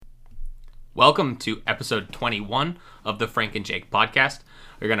Welcome to episode 21 of the Frank and Jake podcast.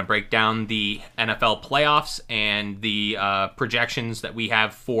 We're going to break down the NFL playoffs and the projections that we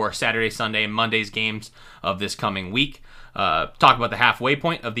have for Saturday, Sunday, and Monday's games of this coming week. Talk about the halfway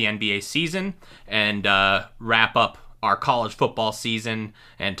point of the NBA season and wrap up our college football season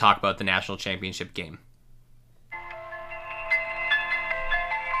and talk about the national championship game.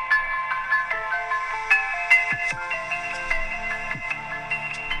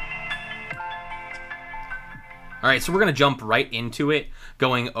 All right, so we're going to jump right into it,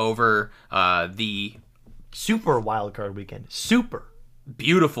 going over the super wild card weekend. Super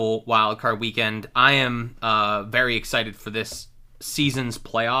beautiful wild card weekend. I am very excited for this season's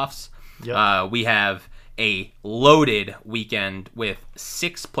playoffs. Yep. We have a loaded weekend with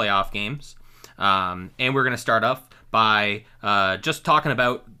 6 playoff games, and we're going to start off by just talking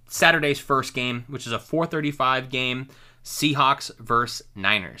about Saturday's first game, which is a 4:35 game, Seahawks versus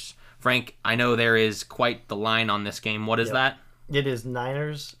Niners. Frank, I know there is quite the line on this game. What is that? It is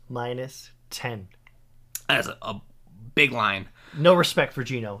Niners -10. That is a big line. No respect for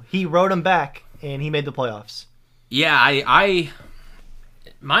Geno. He rode him back, and he made the playoffs. Yeah, I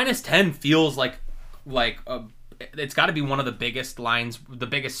 -10 feels like it's got to be one of the biggest lines, the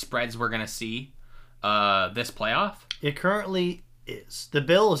biggest spreads we're going to see this playoff. It currently is. The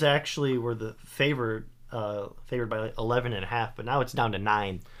Bills actually were the favored by like 11.5, but now it's down to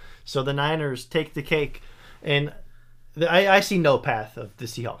 9. So the Niners take the cake, and I see no path of the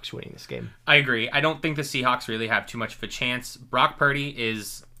Seahawks winning this game. I agree. I don't think the Seahawks really have too much of a chance. Brock Purdy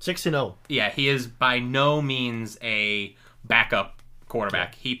is 6-0. Yeah, he is by no means a backup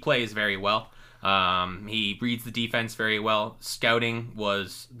quarterback. Yeah. He plays very well. He reads the defense very well. Scouting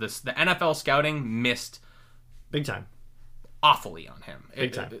was the NFL scouting missed big time, awfully on him.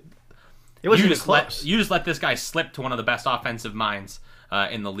 Big time. It wasn't close. You just let this guy slip to one of the best offensive minds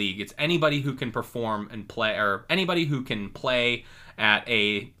in the league. It's anybody who can perform and play, or anybody who can play at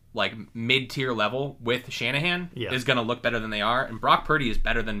a like mid-tier level with Shanahan is going to look better than they are. And Brock Purdy is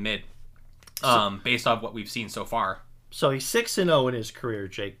better than mid, based off what we've seen so far. So he's 6-0 in his career,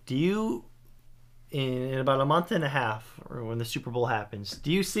 Jake. Do you, in about a month and a half, or when the Super Bowl happens, could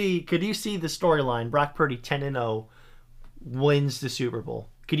you see the storyline? Brock Purdy 10-0 wins the Super Bowl.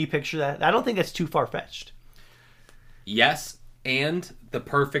 Could you picture that? I don't think that's too far-fetched. Yes. And the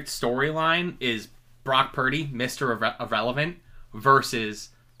perfect storyline is Brock Purdy, Mr. Irrelevant, versus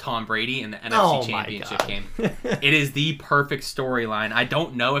Tom Brady in the NFC Championship game. It is the perfect storyline. I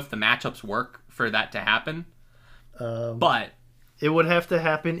don't know if the matchups work for that to happen, but it would have to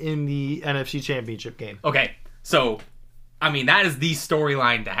happen in the NFC Championship game. Okay, so I mean that is the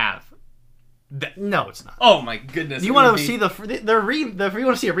storyline to have. No, it's not. Oh my goodness! You want to see you want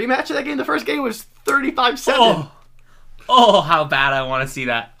to see a rematch of that game? The first game was 35-7. Oh, how bad I want to see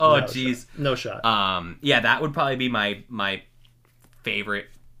that. Oh, jeez. No shot. Yeah, that would probably be my favorite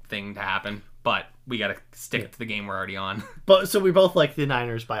thing to happen. But we got to stick to the game we're already on. But so we both like the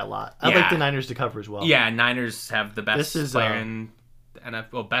Niners by a lot. I like the Niners to cover as well. Yeah, Niners have the best player in the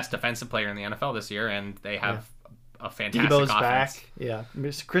NFL, well, best defensive player in the NFL this year, and they have a fantastic Debo's offense. Back. Yeah,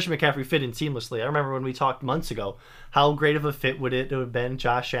 Christian McCaffrey fit in seamlessly. I remember when we talked months ago how great of a fit would it have been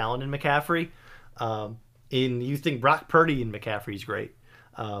Josh Allen and McCaffrey. You think Brock Purdy and McCaffrey's great.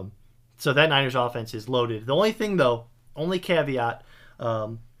 So that Niners offense is loaded. The only thing, though, only caveat,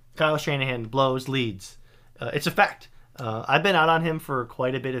 Kyle Shanahan blows leads. It's a fact. I've been out on him for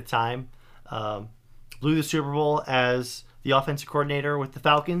quite a bit of time. Blew the Super Bowl as the offensive coordinator with the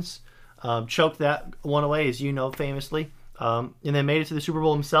Falcons. Choked that one away, as you know, famously. And then made it to the Super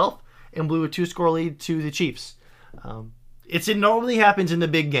Bowl himself and blew a 2-score lead to the Chiefs. It normally happens in the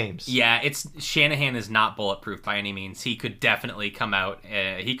big games. Yeah, Shanahan is not bulletproof by any means. He could definitely come out.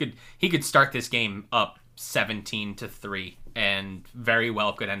 He could start this game up 17-3, and very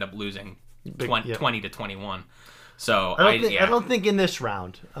well could end up losing 20-21. So I don't think in this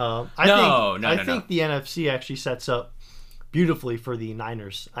round. I think the NFC actually sets up beautifully for the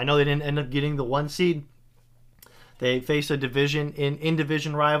Niners. I know they didn't end up getting the 1 seed. They face a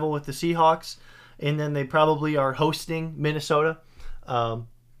in-division rival with the Seahawks. And then they probably are hosting Minnesota,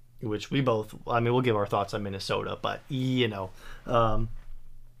 which we'll give our thoughts on Minnesota. But, I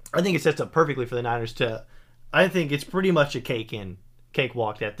think it sets up perfectly for the Niners I think it's pretty much a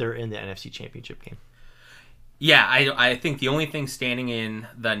cakewalk that they're in the NFC Championship game. Yeah, I think the only thing standing in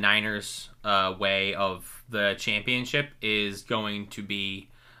the Niners' way of the championship is going to be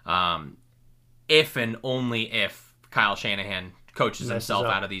if and only if Kyle Shanahan coaches himself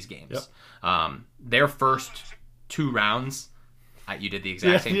out of these games. Yep. Their first 2 rounds, You did the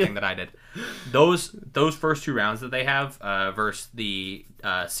exact same thing that I did. Those first 2 rounds that they have versus the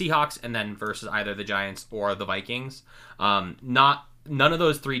Seahawks and then versus either the Giants or the Vikings, none of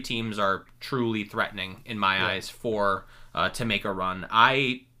those 3 teams are truly threatening in my eyes for to make a run.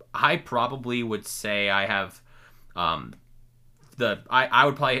 I probably would say I have I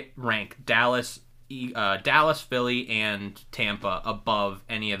would probably rank Dallas, Philly, and Tampa above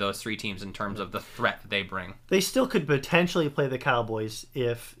any of those 3 teams in terms of the threat that they bring. They still could potentially play the Cowboys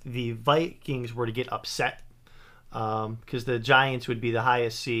if the Vikings were to get upset, because the Giants would be the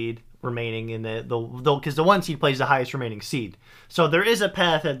highest seed remaining in because the 1 seed plays the highest remaining seed. So there is a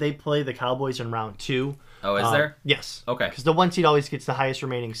path that they play the Cowboys in round 2. Oh, is there? Yes. Okay. Because the 1 seed always gets the highest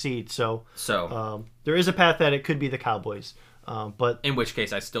remaining seed. So there is a path that it could be the Cowboys. But in which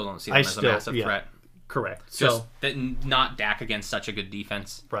case, I still don't see them as a massive threat. Correct. Just not Dak against such a good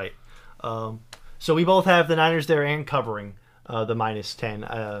defense. Right. So we both have the Niners there and covering the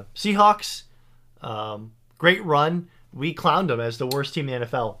 -10. Seahawks, great run. We clowned them as the worst team in the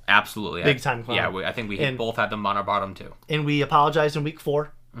NFL. Absolutely. Big time clown. Yeah, I think we both had them on our bottom too. And we apologized in week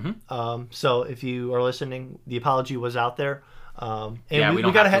 4. Mm-hmm. So if you are listening, the apology was out there. And we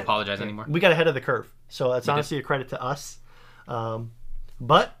don't have to apologize anymore. We got ahead of the curve. So that's honestly a credit to us.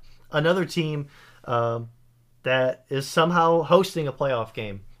 But another team that is somehow hosting a playoff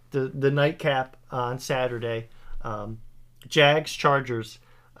game, the nightcap on Saturday, Jags Chargers,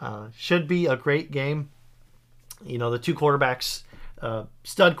 should be a great game. You know, the 2 quarterbacks,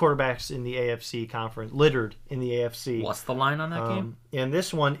 stud quarterbacks in the AFC conference, littered in the AFC. What's the line on that game? And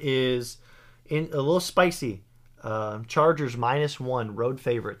this one is a little spicy. Chargers -1, road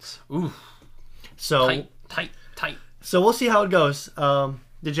favorites. Ooh. So tight. So we'll see how it goes.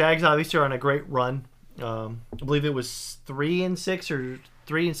 The Jags obviously are on a great run. I believe it was 3-6 or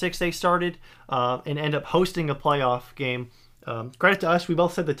 3-6 they started, and end up hosting a playoff game. Credit to us, we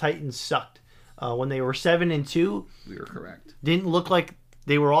both said the Titans sucked. When they were 7-2, we were correct. Didn't look like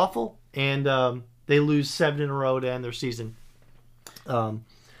they were awful, and they lose 7 in a row to end their season.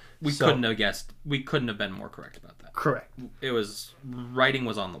 We couldn't have guessed. We couldn't have been more correct about that. Correct. Writing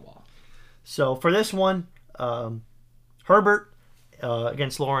was on the wall. So for this one, Herbert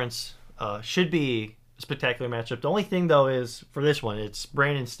against Lawrence should be a spectacular matchup. The only thing, though, is for this one, it's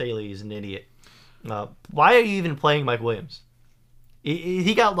Brandon Staley is an idiot. Why are you even playing Mike Williams?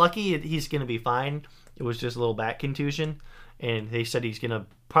 He got lucky. He's going to be fine. It was just a little back contusion, and they said he's going to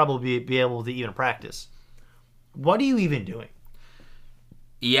probably be able to even practice. What are you even doing?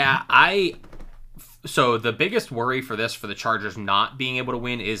 Yeah, So the biggest worry for the Chargers not being able to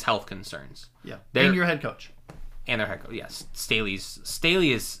win is health concerns. Yeah, and your head coach. And their head coach, yes. Staley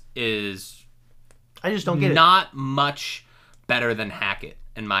is I just don't get it. Not much better than Hackett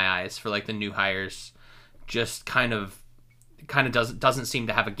in my eyes for like the new hires. Just kind of doesn't seem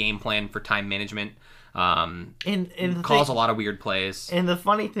to have a game plan for time management. And calls a lot of weird plays. And the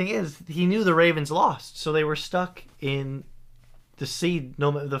funny thing is, he knew the Ravens lost, so they were stuck in the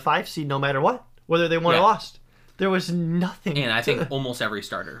 5 seed, no matter what, whether they won or lost. There was nothing. And I think almost every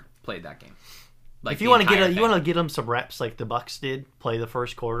starter played that game. Like if you want to get them some reps, like the Bucs did, play the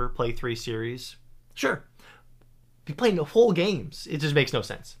first quarter, play 3 series. Sure, be playing the whole games. It just makes no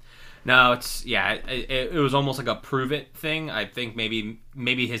sense. No, it was almost like a prove it thing. I think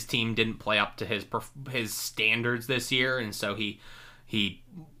maybe his team didn't play up to his standards this year, and so he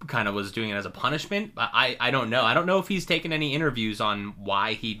kind of was doing it as a punishment. I don't know. I don't know if he's taken any interviews on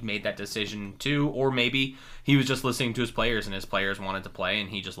why he made that decision too, or maybe he was just listening to his players and his players wanted to play and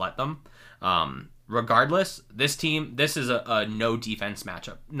he just let them. Regardless, this is a no defense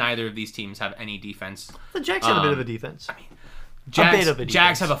matchup. Neither of these teams have any defense. The Jags have a bit of a defense. I mean,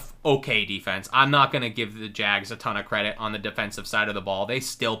 Jags have a okay defense. I'm not going to give the Jags a ton of credit on the defensive side of the ball. They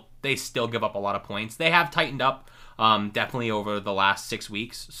still give up a lot of points. They have tightened up definitely over the last 6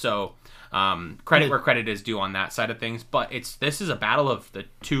 weeks. So credit where credit is due on that side of things. But this is a battle of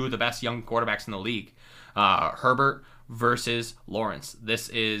the best young quarterbacks in the league. Herbert versus Lawrence. This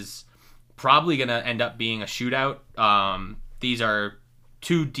is probably going to end up being a shootout. These are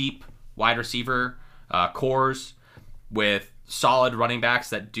 2 deep wide receiver cores with solid running backs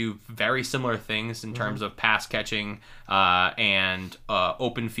that do very similar things in terms of pass catching and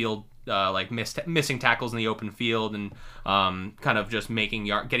open field, like missing tackles in the open field and kind of just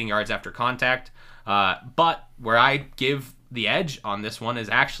getting yards after contact. But where I give the edge on this one is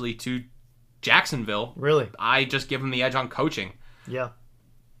actually to Jacksonville. Really? I just give them the edge on coaching. Yeah.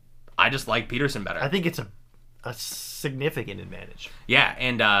 I just like Peterson better. I think it's a significant advantage. Yeah,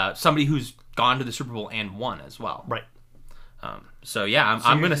 and somebody who's gone to the Super Bowl and won as well. Right. So yeah,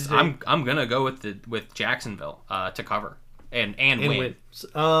 I'm gonna go with Jacksonville to cover. and win.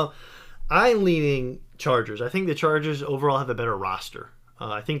 I'm leaning Chargers. I think the Chargers overall have a better roster.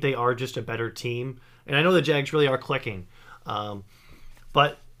 I think they are just a better team. And I know the Jags really are clicking.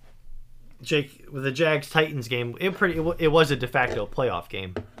 But, Jake, with the Jags-Titans game, it was a de facto playoff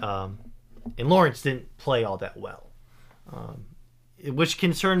game. And Lawrence didn't play all that well, which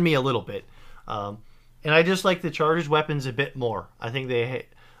concerned me a little bit. And I just like the Chargers' weapons a bit more.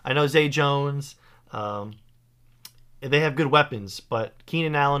 I know Zay Jones, they have good weapons, but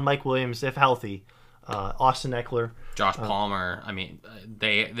Keenan Allen, Mike Williams, if healthy, Austin Eckler, Josh Palmer. I mean,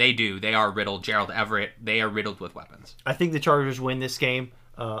 they do. They are riddled. Gerald Everett. They are riddled with weapons. I think the Chargers win this game.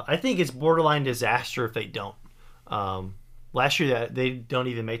 I think it's borderline disaster if they don't. Last year, they don't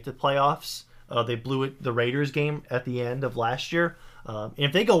even make the playoffs. They blew it the Raiders game at the end of last year. And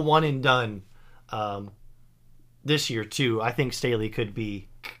if they go one and done this year too, I think Staley could be.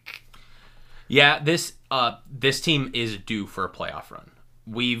 Yeah, this team is due for a playoff run.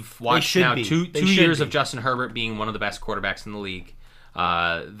 We've watched now two years of Justin Herbert being one of the best quarterbacks in the league.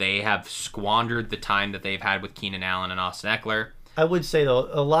 They have squandered the time that they've had with Keenan Allen and Austin Eckler. I would say, though,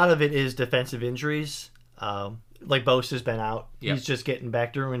 a lot of it is defensive injuries. Like Bosa's been out. Yep. He's just getting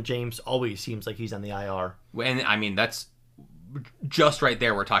back. Derwin James always seems like he's on the IR. And, I mean, that's just right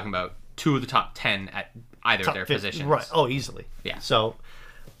there. We're talking about 2 of the top 10 at either of their positions. Right. Oh, easily. Yeah. So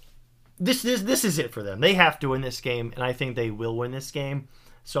this is it for them. They have to win this game, and I think they will win this game.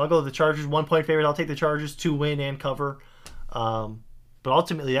 So I'll go with the Chargers. 1-point favorite. I'll take the Chargers to win and cover. But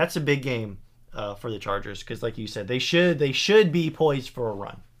ultimately, that's a big game for the Chargers because, like you said, they should be poised for a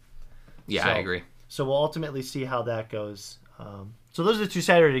run. Yeah, I agree. So we'll ultimately see how that goes. So those are the 2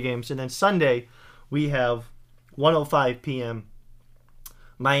 Saturday games. And then Sunday, we have 1:05 p.m.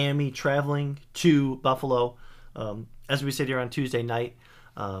 Miami traveling to Buffalo. As we sit here on Tuesday night,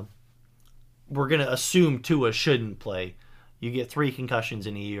 we're going to assume Tua shouldn't play. You get 3 concussions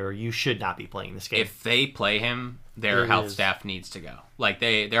in a year. You should not be playing this game. If they play him, their health staff needs to go. Like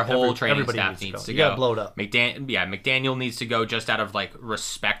their whole training staff needs to go. You got blowed up. McDaniel needs to go just out of like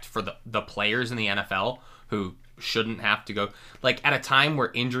respect for the players in the NFL who shouldn't have to go. Like at a time where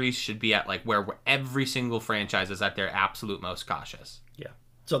injuries should be at like where every single franchise is at their absolute most cautious. Yeah.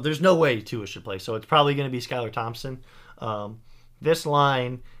 So there's no way Tua should play. So it's probably going to be Skylar Thompson. This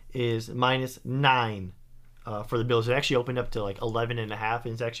line is -9. For the Bills. It actually opened up to like 11.5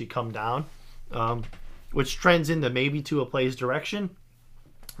 and it's actually come down, which trends into maybe Tua plays direction.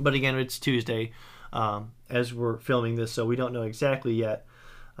 But again, it's Tuesday as we're filming this, so we don't know exactly yet.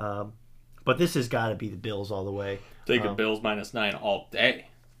 But this has got to be the Bills all the way. Take the Bills -9 all day.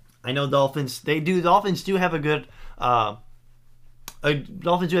 I know Dolphins. The Dolphins do have a good. Dolphins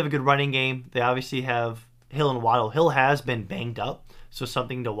do have a good running game. They obviously have Hill and Waddle. Hill has been banged up, so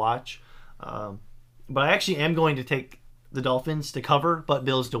something to watch. But I actually am going to take the Dolphins to cover, but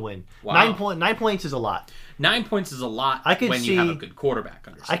Bills to win. Wow. 9 points is a lot. 9 points is a lot you have a good quarterback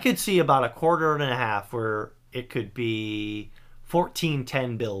under center. I could see about a quarter and a half where it could be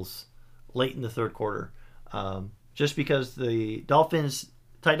 14-10 Bills late in the third quarter. Just because the Dolphins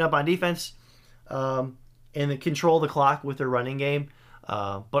tighten up on defense and they control the clock with their running game.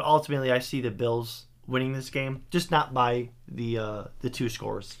 But ultimately, I see the Bills winning this game, just not by the 2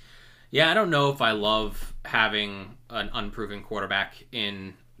 scores. Yeah, I don't know if I love having an unproven quarterback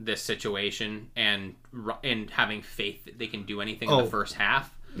in this situation and having faith that they can do anything in the first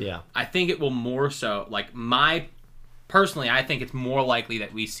half. Yeah. I think it will more so, like personally, I think it's more likely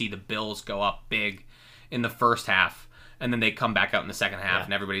that we see the Bills go up big in the first half and then they come back out in the second half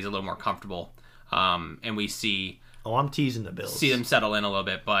and everybody's a little more comfortable. And we see... Oh, I'm teasing the Bills. See them settle in a little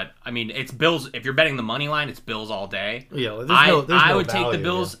bit, but I mean, it's Bills. If you're betting the money line, it's Bills all day. Yeah, I would take the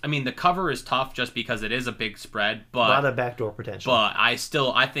Bills. Yeah. I mean, the cover is tough just because it is a big spread, but a lot of backdoor potential. But I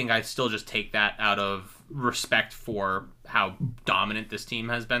think I still just take that out of respect for how dominant this team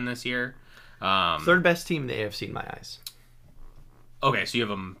has been this year. Third best team in the AFC in my eyes. Okay, so you have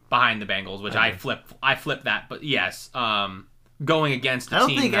them behind the Bengals, which I flip that, but yes, going against a team. I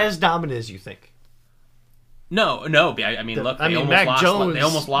don't think as dominant as you think. No. I mean, look, they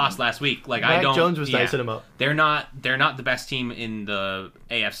almost lost last week. Like Mac Jones was dicing them up. They're not the best team in the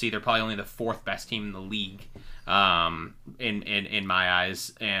AFC. They're probably only the 4th best team in the league, in my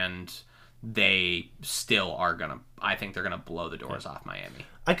eyes, and they still are gonna. I think they're gonna blow the doors off Miami.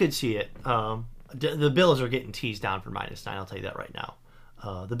 I could see it. The Bills are getting teased down for -9. I'll tell you that right now.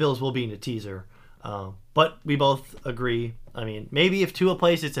 The Bills will be in a teaser. But we both agree. I mean, maybe if Tua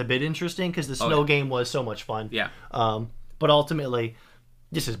plays, it's a bit interesting because the snow game was so much fun. Yeah. But ultimately,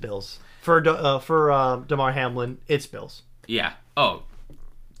 this is Bills. For Damar Hamlin, it's Bills. Yeah. Oh,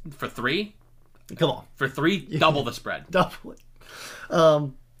 for 3? Come on. For 3, double the spread. Double it.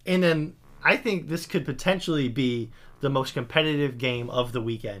 And then I think this could potentially be the most competitive game of the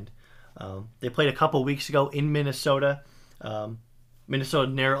weekend. They played a couple weeks ago in Minnesota.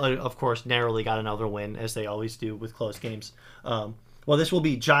 Minnesota, narrowly got another win, as they always do with close games. Well, this will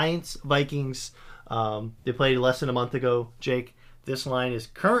be Giants, Vikings. They played less than a month ago, Jake. This line is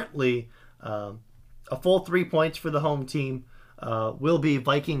currently a full 3 points for the home team. Will be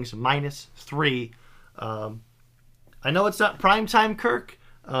Vikings -3. I know it's not primetime Kirk,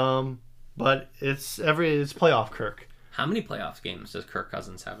 but it's playoff Kirk. How many playoff games does Kirk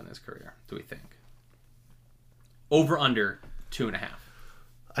Cousins have in his career, do we think? Over under 2.5.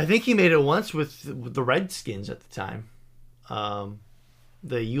 I think he made it once with the Redskins at the time.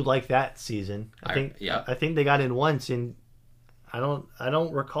 The You Like That season. I think they got in once, and I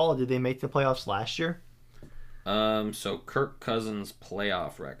don't recall. Did they make the playoffs last year? So Kirk Cousins'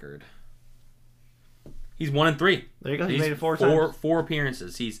 playoff record. He's 1-3. There you go. He made it 4 times. 4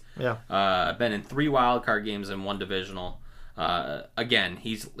 appearances. He's been in 3 wild card games and 1 divisional. Again,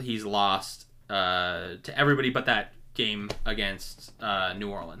 he's lost to everybody but that game against New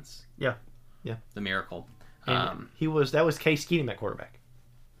Orleans. Yeah. The Miracle. And that was Case Keenum at quarterback.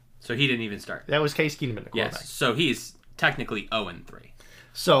 So he didn't even start. That was Case Keenum at quarterback. Yes. So he's technically 0-3.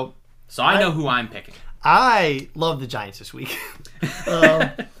 So I know who I'm picking. I love the Giants this week.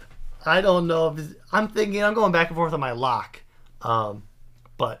 I don't know if I'm going back and forth on my lock,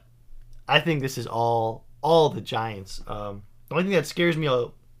 but I think this is all the Giants. The only thing that scares me,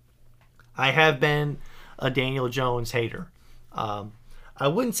 I have been a Daniel Jones hater. I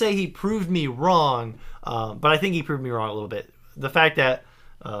wouldn't say he proved me wrong, but I think he proved me wrong a little bit. The fact that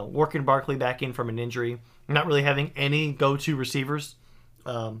working Barkley back in from an injury, not really having any go-to receivers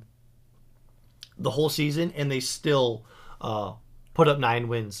the whole season, and they still put up 9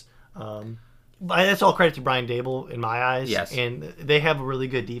 wins. That's all credit to Brian Dable in my eyes. Yes. And they have a really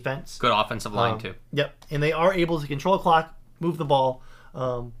good defense. Good offensive line, too. Yep. And they are able to control clock, move the ball.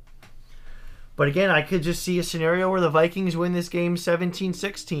 But again, I could just see a scenario where the Vikings win this game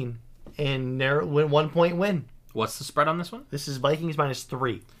 17-16 and win 1-point win. What's the spread on this one? This is Vikings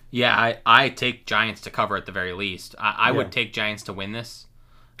 -3. Yeah, I take Giants to cover at the very least. I would take Giants to win this.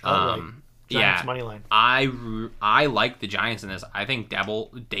 Giants money line. I like the Giants in this. I think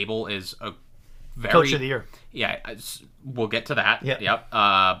Dable is a very coach of the year. Yeah, we'll get to that. Yep.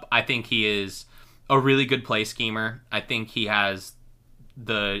 I think he is a really good play schemer. I think he has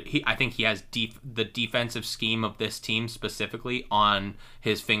the defensive scheme of this team specifically on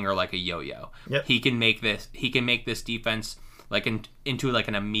his finger like a yo-yo. Yep. He can make this defense into like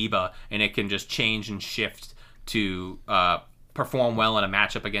an amoeba, and it can just change and shift to perform well in a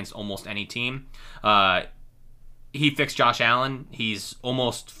matchup against almost any team. He fixed Josh Allen. He's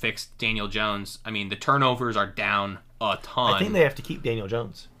almost fixed Daniel Jones. I mean, the turnovers are down a ton. I think they have to keep Daniel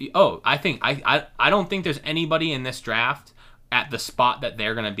Jones. Oh, I don't think there's anybody in this draft at the spot that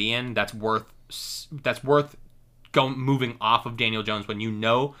they're going to be in that's worth moving off of Daniel Jones when you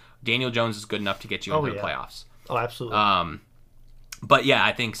know Daniel Jones is good enough to get you into the playoffs. Oh, absolutely. But yeah,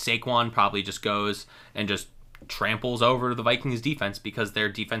 I think Saquon probably just goes and just tramples over the Vikings defense because their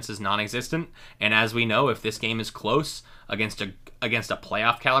defense is non-existent. And as we know, if this game is close against a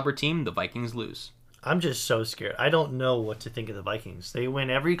playoff caliber team, the Vikings lose. I'm just so scared. I don't know what to think of the Vikings. They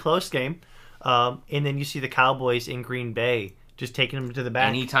win every close game, and then you see the Cowboys in Green Bay just taking them to the back.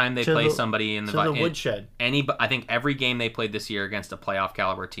 Anytime they play somebody in the woodshed. I think every game they played this year against a playoff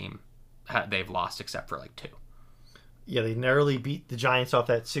caliber team, they've lost except for like 2. Yeah, they narrowly beat the Giants off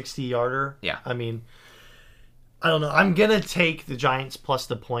that 60-yarder. Yeah. I mean, I don't know. I'm going to take the Giants plus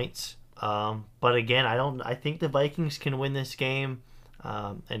the points. But again, I think the Vikings can win this game.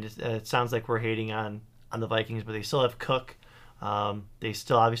 And it sounds like we're hating on the Vikings, but they still have Cook. They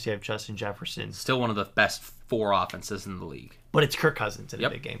still obviously have Justin Jefferson. Still one of the best 4 offenses in the league. But it's Kirk Cousins in a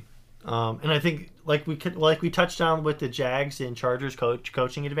big game. And I think like we touched on with the Jags and Chargers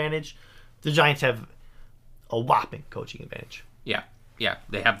coaching advantage, the Giants have a whopping coaching advantage. Yeah.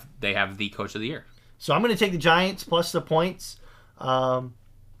 They have the coach of the year. So I'm going to take the Giants plus the points. I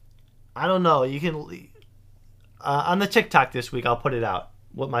don't know. You can on the TikTok this week. I'll put it out.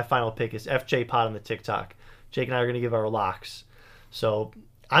 What my final pick is. FJ Pod on the TikTok. Jake and I are going to give our locks. So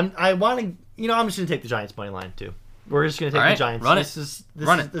I'm just going to take the Giants money line too. We're just going to take the Giants. Run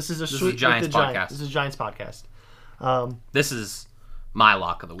it. This is a sweet Giants podcast. This is a Giants podcast. This is my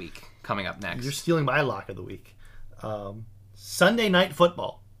lock of the week coming up next. You're stealing my lock of the week. Sunday Night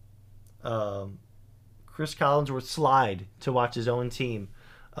Football. Chris Collinsworth slide to watch his own team.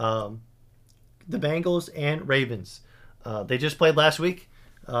 The Bengals and Ravens. They just played last week.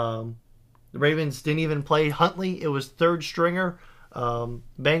 The Ravens didn't even play Huntley. It was third stringer.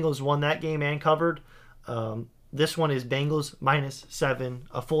 Bengals won that game and covered. This one is Bengals -7,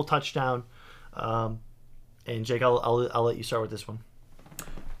 a full touchdown. And Jake, I'll let you start with this one.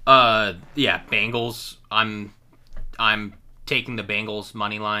 Yeah, Bengals. I'm taking the Bengals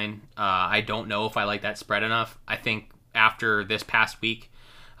money line. I don't know if I like that spread enough. I think after this past week's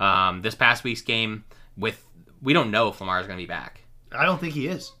game, we don't know if Lamar is going to be back. I don't think he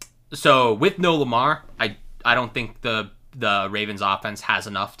is. So with no Lamar, I don't think the Ravens offense has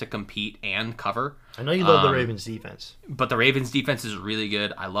enough to compete and cover. I know you love the Ravens defense. But the Ravens defense is really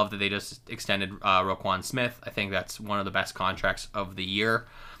good. I love that they just extended Roquan Smith. I think that's one of the best contracts of the year.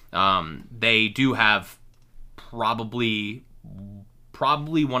 They do have probably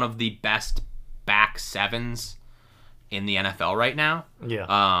one of the best back sevens in the NFL right now.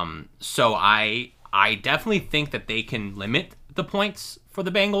 Yeah. So I definitely think that they can limit the points for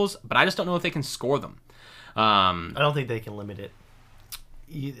the Bengals, but I just don't know if they can score them. I don't think they can limit it.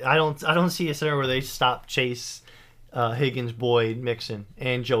 I don't see a scenario where they stop Chase, Higgins, Boyd, Mixon,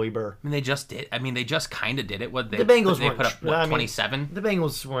 and Joey Burr. I mean, they just did. I mean, they just kind of did it. The Bengals they put up 27. The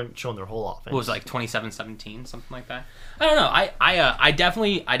Bengals weren't showing their whole offense. It was like 27-17, something like that. I don't know. I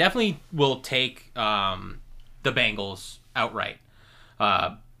definitely will take the Bengals outright.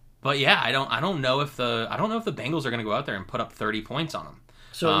 But yeah, I don't know if the Bengals are going to go out there and put up 30 points on them.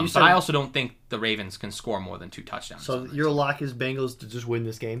 So but I also don't think the Ravens can score more than 2 touchdowns. So your lock is Bengals to just win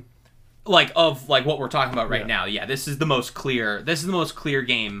this game? Like what we're talking about right now. Yeah, this is the most clear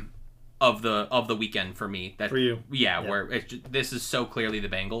game of the weekend for me. For you. Yeah. Where this is so clearly the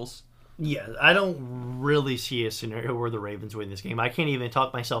Bengals. Yeah, I don't really see a scenario where the Ravens win this game. I can't even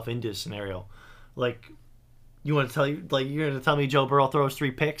talk myself into a scenario. Like, you're going to tell me Joe Burrow throws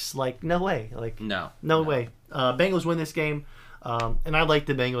 3 picks? Like, no way. Like, no way. Bengals win this game. And I like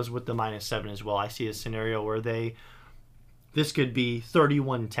the Bengals with the -7 as well. I see a scenario where this could be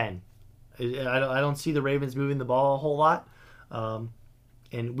 31-10. I don't see the Ravens moving the ball a whole lot.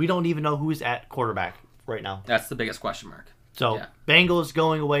 And we don't even know who's at quarterback right now. That's the biggest question mark. So yeah. Bengals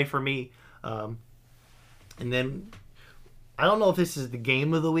going away for me. And then I don't know if this is the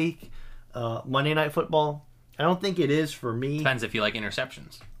game of the week. Monday Night Football. I don't think it is for me. Depends if you like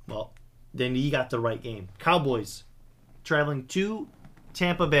interceptions. Well, then you got the right game. Cowboys traveling to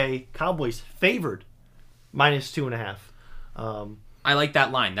Tampa Bay. Cowboys favored -2.5. I like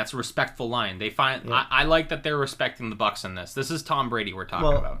that line. That's a respectful line. I like that they're respecting the Bucs in this. This is Tom Brady we're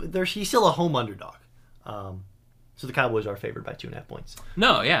talking about. He's still a home underdog. So the Cowboys are favored by 2.5 points.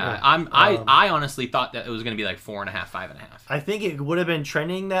 No, yeah. I honestly thought that it was going to be like 4.5, 5.5. I think it would have been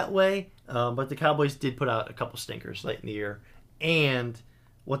trending that way, but the Cowboys did put out a couple stinkers late in the year. And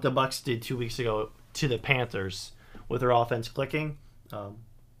what the Bucs did 2 weeks ago to the Panthers with their offense clicking.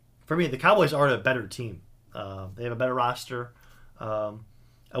 For me, the Cowboys are a better team. They have a better roster. I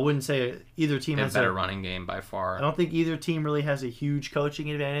wouldn't say either team has a better running game by far. I don't think either team really has a huge coaching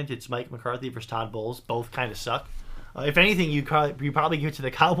advantage. It's Mike McCarthy versus Todd Bowles. Both kind of suck. If anything, you probably give it to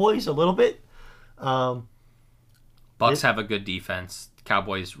the Cowboys a little bit. Bucs have a good defense.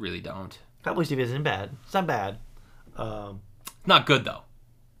 Cowboys really don't. Cowboys defense isn't bad. It's not bad. Not good though.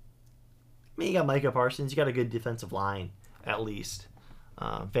 I mean, you got Micah Parsons. You got a good defensive line at least.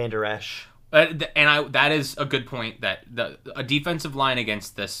 Van Der Esch. That is a good point. That a defensive line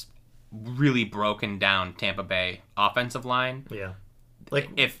against this really broken down Tampa Bay offensive line. Yeah. Like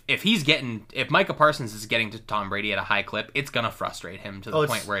if Micah Parsons is getting to Tom Brady at a high clip, it's gonna frustrate him to the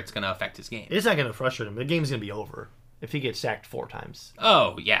point where it's gonna affect his game. It's not gonna frustrate him. The game's gonna be over if he gets sacked 4 times.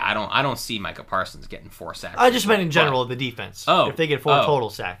 Oh yeah, I don't see Micah Parsons getting 4 sacks. I just meant in general the defense. If they get 4 total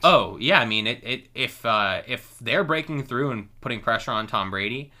sacks. Oh yeah, I mean if they're breaking through and putting pressure on Tom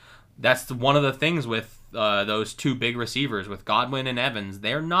Brady, that's one of the things with those 2 big receivers with Godwin and Evans.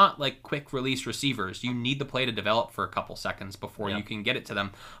 They're not like quick release receivers. You need the play to develop for a couple seconds before you can get it to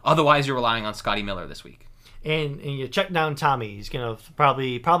them. Otherwise, you're relying on Scotty Miller this week. And you check down Tommy. He's gonna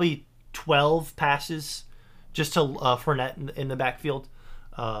probably 12 passes just to Fournette in the backfield.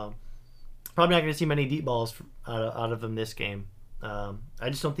 Probably not going to see many deep balls out of him this game. I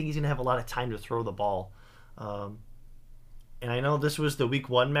just don't think he's going to have a lot of time to throw the ball. And I know this was the Week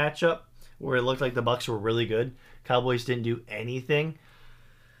 1 matchup where it looked like the Bucs were really good. Cowboys didn't do anything.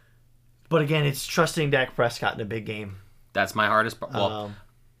 But again, it's trusting Dak Prescott in a big game. That's my hardest part. Well,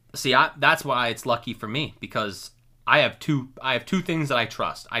 that's why it's lucky for me, because I have two things that I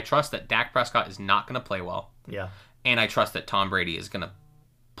trust. I trust that Dak Prescott is not going to play well. Yeah. And I trust that Tom Brady is going to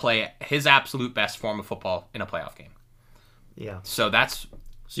play his absolute best form of football in a playoff game. Yeah. So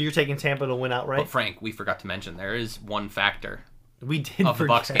you're taking Tampa to win outright? But Frank, we forgot to mention there is one factor we did of the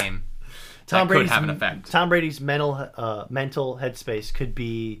Bucs game. that could have an effect. Tom Brady's mental headspace could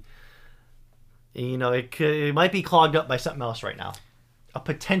be, it might be clogged up by something else right now. A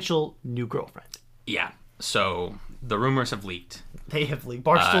potential new girlfriend. Yeah. So the rumors have leaked. They have leaked.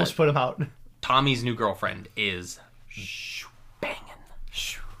 Barstool's put them out. Tommy's new girlfriend is banging.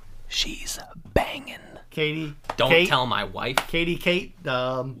 She's banging. Katie. Don't tell my wife. Kate.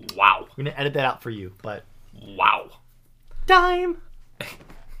 Wow. I'm going to edit that out for you, but. Wow. Dime.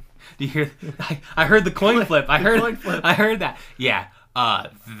 Do you hear? I heard the coin flip. I heard that. Yeah.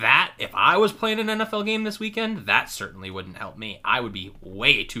 That, if I was playing an NFL game this weekend, that certainly wouldn't help me. I would be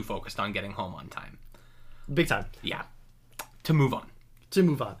way too focused on getting home on time. Big time. Yeah. To move on.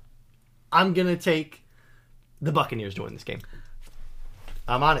 I'm going to take the Buccaneers to win this game.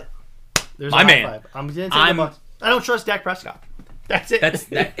 I'm on it. There's my man. Five. I'm going to take the Bucs. I don't trust Dak Prescott. That's it.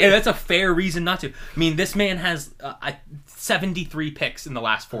 That's a fair reason not to. I mean, this man has 73 picks in the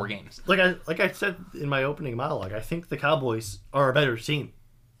last 4 games. Like I said in my opening monologue, I think the Cowboys are a better team.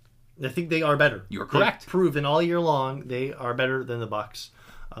 I think they are better. You're correct. They've proven all year long they are better than the Bucs.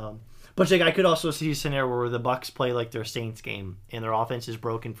 But Jake, I could also see a scenario where the Bucs play like their Saints game and their offense is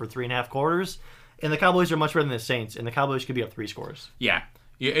broken for 3.5 quarters, and the Cowboys are much better than the Saints, and the Cowboys could be up 3 scores. Yeah.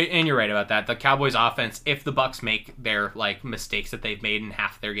 And you're right about that. The Cowboys offense, if the Bucs make their mistakes that they've made in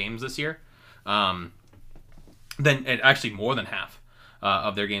half their games this year, then actually more than half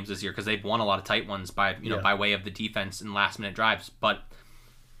of their games this year, because they've won a lot of tight ones by way of the defense and last minute drives. But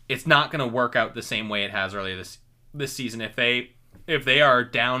it's not going to work out the same way it has earlier this season. If they are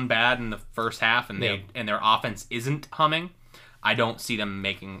down bad in the first half and their offense isn't humming, I don't see them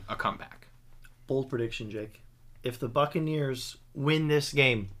making a comeback. Bold prediction, Jake. If the Buccaneers win this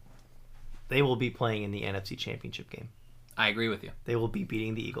game, they will be playing in the NFC Championship game. I agree with you. They will be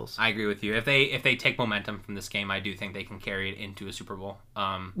beating the Eagles. I agree with you. If they take momentum from this game, I do think they can carry it into a Super Bowl.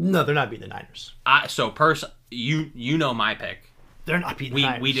 No, they're not beating the Niners. You know my pick. They're not beating the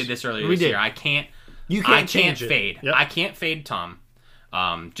Niners. We did this earlier this year. I can't fade. Yep. I can't fade Tom,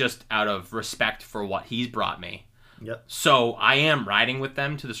 just out of respect for what he's brought me. Yep. So I am riding with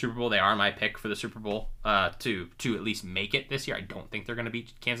them to the Super Bowl. They are my pick for the Super Bowl to at least make it this year. I don't think they're going to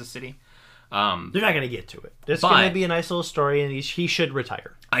beat Kansas City. They're not going to get to it. It's going to be a nice little story, and he should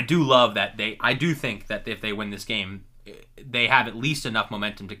retire. I do love that I do think that if they win this game, they have at least enough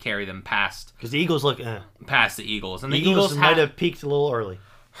momentum to carry them past. Because the Eagles look past the Eagles, and the Eagles might have peaked a little early.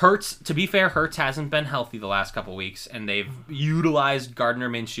 To be fair, Hurts hasn't been healthy the last couple weeks, and they've utilized Gardner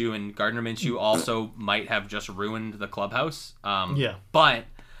Minshew, and Gardner Minshew also might have just ruined the clubhouse. But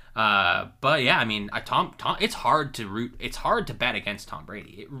yeah, I mean, Tom, it's hard to bet against Tom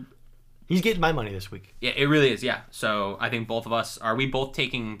Brady. He's getting my money this week. Yeah, it really is. Yeah, so I think both of us are we both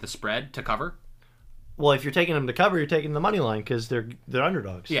taking the spread to cover? Well, if you're taking them to cover, you're taking the money line because they're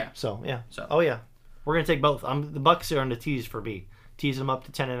underdogs. Yeah. So yeah. We're gonna take both. The Bucs are on the tease for B. Tease them up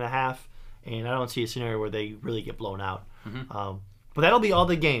to 10.5, and I don't see a scenario where they really get blown out. Mm-hmm. But that'll be all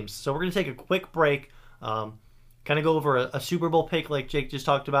the games. So we're going to take a quick break, kind of go over a Super Bowl pick like Jake just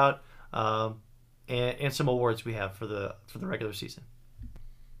talked about, and some awards we have for the regular season.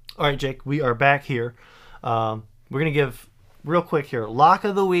 All right, Jake, we are back here. We're going to give, real quick here, Lock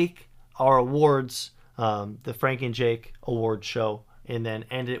of the Week, our awards, the Frank and Jake award show, and then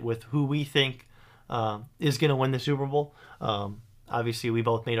end it with who we think is going to win the Super Bowl. Obviously, we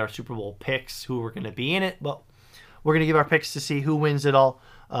both made our Super Bowl picks, who we're going to be in it, but we're going to give our picks to see who wins it all.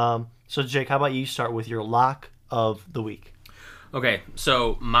 So, Jake, how about you start with your lock of the week? Okay,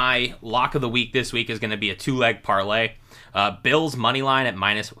 so my lock of the week this week is going to be a 2-leg parlay. Bills money line at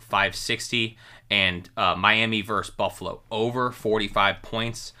 -560 and Miami versus Buffalo over 45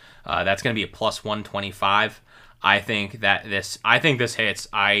 points. That's going to be a +125. I think this hits.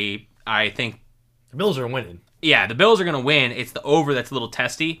 I think the Bills are winning. Yeah, the Bills are going to win. It's the over that's a little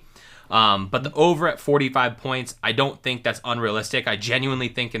testy. But the over at 45 points, I don't think that's unrealistic. I genuinely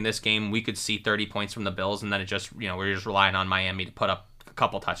think in this game we could see 30 points from the Bills, and then we're just relying on Miami to put up a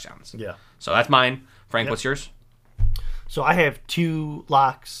couple touchdowns. Yeah. So that's mine. Frank, What's yours? So I have 2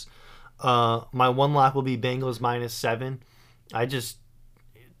 locks. My one lock will be Bengals -7. I just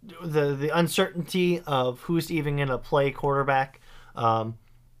the uncertainty of who's even going to play quarterback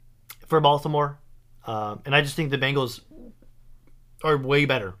for Baltimore. And I just think the Bengals are way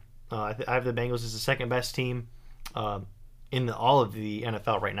better. I have the Bengals as the second best team in all of the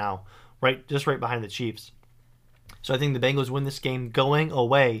NFL right now, right behind the Chiefs. So I think the Bengals win this game going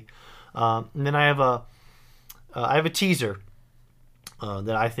away. And then I have a teaser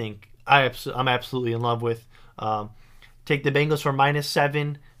that I think I'm absolutely in love with. Take the Bengals from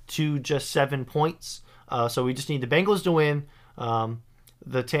 -7 to just 7 points. So we just need the Bengals to win.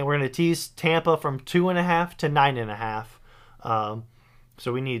 We're going to tease Tampa from 2.5 to 9.5.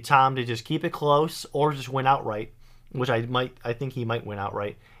 So we need Tom to just keep it close or just win outright, which I think he might win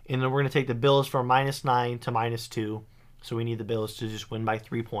outright. And then we're going to take the Bills from -9 to -2. So we need the Bills to just win by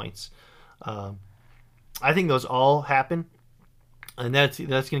 3 points. I think those all happen, and that's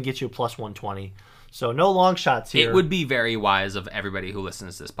going to get you a +120. So no long shots here. It would be very wise of everybody who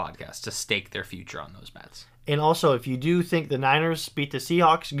listens to this podcast to stake their future on those bets. And also, if you do think the Niners beat the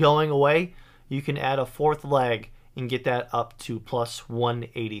Seahawks going away, you can add a fourth leg and get that up to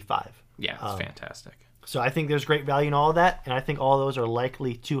 +185. Yeah, it's fantastic. So I think there's great value in all of that, and I think all of those are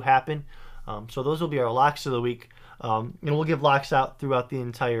likely to happen. So those will be our locks of the week, and we'll give locks out throughout the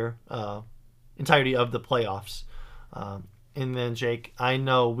entirety of the playoffs. And then, Jake, I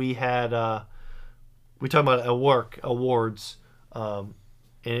know we had we talked about awards, and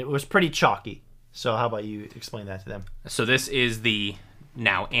it was pretty chalky. So how about you explain that to them? So this is the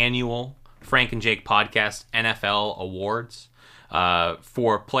now annual Frank and Jake podcast NFL Awards.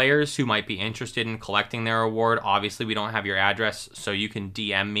 For players who might be interested in collecting their award, obviously we don't have your address, so you can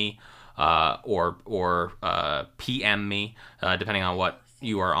DM me or PM me, depending on what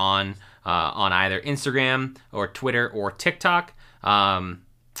you are on either Instagram or Twitter or TikTok.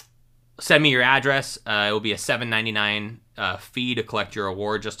 Send me your address. It will be a $7.99 fee to collect your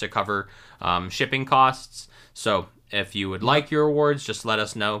award, just to cover shipping costs. So if you would like your awards, just let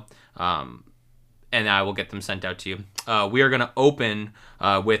us know, and I will get them sent out to you. We are going to open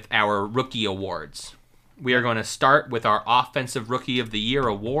with our rookie awards. We are going to start with our Offensive Rookie of the Year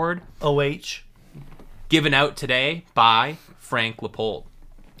award. OH. Given out today by Frank Leopold.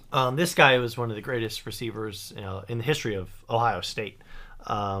 This guy was one of the greatest receivers in the history of Ohio State.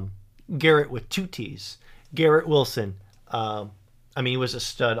 Garrett with 2 T's. Garrett Wilson. He was a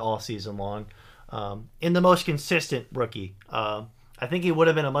stud all season long. And the most consistent rookie. I think he would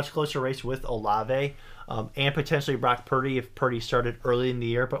have been a much closer race with Olave and potentially Brock Purdy if Purdy started early in the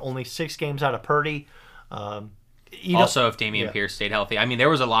year, but only 6 games out of Purdy. Also, if Dameon Pierce stayed healthy. I mean, there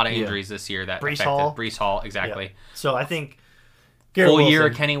was a lot of injuries this year that affected Breece Hall. Exactly. Yeah. So I think Garrett Wilson, year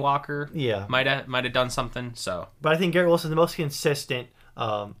Kenny Walker might have done something. So, but I think Garrett Wilson the most consistent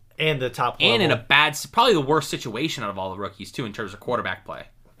and the top level. And in a probably the worst situation out of all the rookies too in terms of quarterback play.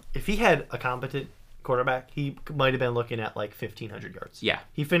 If he had a competent quarterback, he might have been looking at like 1,500 yards. Yeah,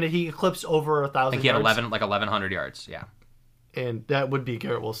 he eclipsed over 1,000. I think he had 1,100 yards. Yeah, and that would be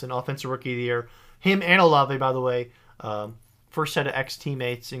Garrett Wilson, Offensive Rookie of the Year. Him and Olave, by the way, first set of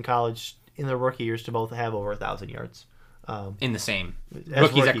ex-teammates in college in their rookie years to both have over 1,000 yards. In the same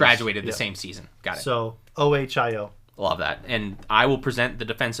rookies that graduated the same season. Got it. So OHIO. Love that. And I will present the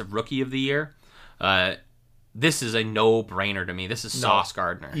Defensive Rookie of the Year. This is a no-brainer to me. This is Sauce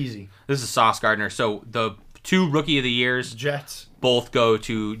Gardner. Easy. This is Sauce Gardner. So the 2 Rookie of the Years Jets both go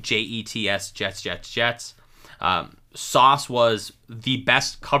to Jets, Jets. Sauce was the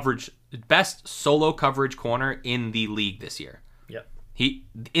best solo coverage corner in the league this year. Yep.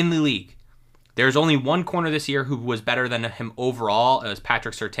 In the league. There's only one corner this year who was better than him overall. It was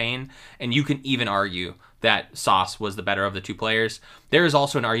Patrick Surtain, and you can even argue that Sauce was the better of the 2 players. There is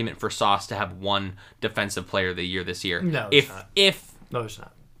also an argument for Sauce to have one Defensive Player of the Year this year. No, it's not. No, it's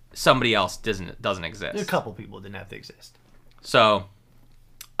not. Somebody else doesn't exist. A couple people didn't have to exist. So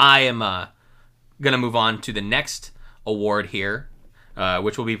I am going to move on to the next award here,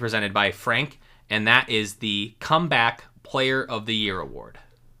 which will be presented by Frank, and that is the Comeback Player of the Year award.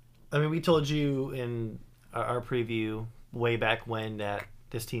 I mean, we told you in our preview way back when that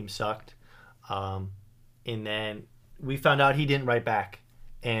this team sucked. And then we found out he didn't write back.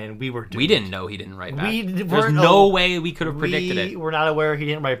 And we were doomed. We didn't know he didn't write back. There's no way we could have predicted it. We were not aware he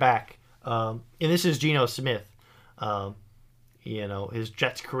didn't write back. And this is Geno Smith. His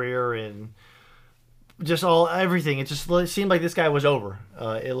Jets career and just everything. It seemed like this guy was over.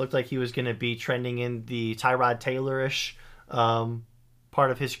 It looked like he was going to be trending in the Tyrod Taylor-ish part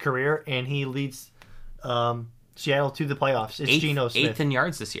of his career, and he leads Seattle to the playoffs. It's Geno Smith. 8th in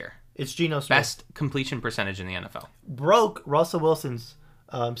yards this year. It's Geno Smith. Best completion percentage in the NFL. Broke Russell Wilson's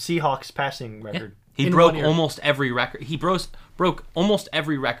Seahawks passing record. Yeah. He broke almost every record. He broke almost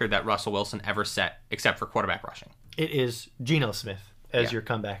every record that Russell Wilson ever set, except for quarterback rushing. It is Geno Smith as your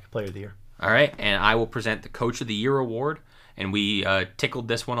Comeback Player of the Year. All right, and I will present the Coach of the Year award, and we tickled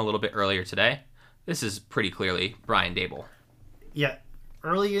this one a little bit earlier today. This is pretty clearly Brian Daboll. Yeah.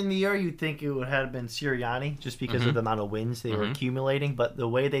 Early in the year, you'd think it would have been Sirianni just because of the amount of wins they were accumulating, but the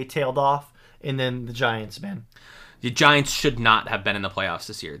way they tailed off, and then the Giants, man. The Giants should not have been in the playoffs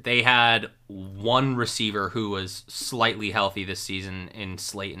this year. They had one receiver who was slightly healthy this season in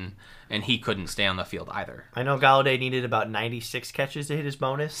Slayton, and he couldn't stay on the field either. I know Galladay needed about 96 catches to hit his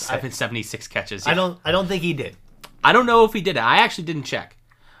bonus. 76 catches. Yeah. I don't think he did. I don't know if he did it. I actually didn't check.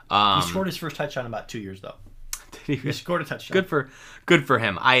 He scored his first touchdown in about 2 years, though. He scored a touchdown. Good for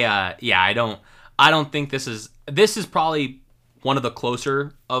him. I don't think this is probably one of the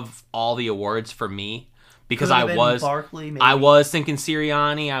closer of all the awards for me. Because I was thinking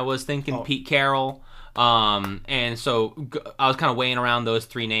Sirianni, I was thinking Pete Carroll, and so I was kind of weighing around those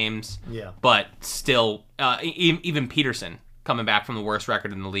three names. Yeah. But still, even Peterson coming back from the worst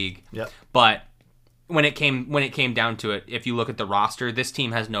record in the league. Yep. But when it came down to it, if you look at the roster, this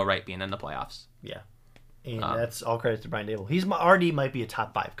team has no right being in the playoffs. Yeah, and that's all credit to Brian Daboll. He's already might be a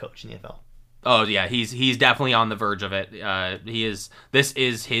top 5 coach in the NFL. Oh yeah, he's definitely on the verge of it. He is. This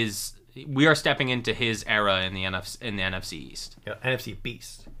is his. We are stepping into his era in the NFC East. Yeah, NFC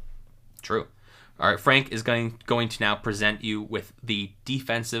Beast. True. All right, Frank is going to now present you with the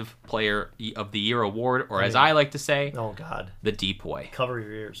Defensive Player of the Year award, or as I like to say, oh God, the Deep Boy. Cover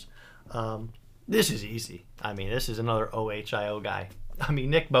your ears. This is easy. I mean, this is another OHIO guy. I mean,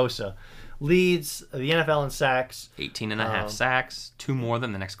 Nick Bosa leads the NFL in sacks. 18 and a half sacks, 2 more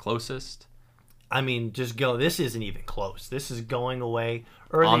than the next closest. I mean, just go. This isn't even close. This is going away.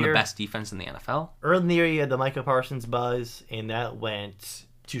 On the best defense in the NFL. Early in the year, you had the Micah Parsons buzz, and that went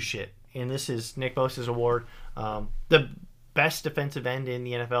to shit. And this is Nick Bosa's award. The best defensive end in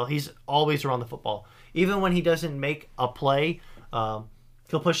the NFL. He's always around the football. Even when he doesn't make a play, he'll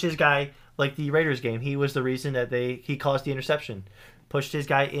push his guy. Like the Raiders game, he was the reason that he caused the interception. Pushed his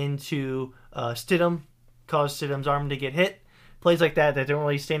guy into Stidham, caused Stidham's arm to get hit. Plays like that don't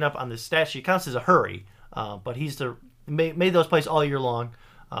really stand up on the stat sheet. Counts as a hurry, but he's made those plays all year long.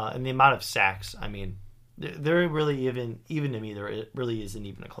 And the amount of sacks, I mean, they're really even to me, there really isn't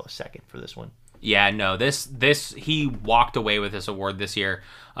even a close second for this one. Yeah, no, this he walked away with this award this year,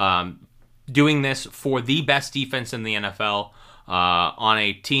 doing this for the best defense in the NFL on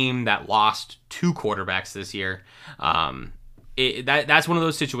a team that lost 2 quarterbacks this year. That's one of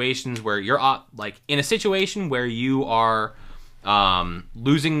those situations where you're like in a situation where you are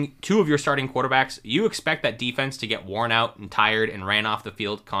losing 2 of your starting quarterbacks. You expect that defense to get worn out and tired and ran off the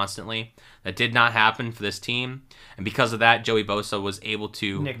field constantly. That did not happen for this team, and because of that, Nick Bosa,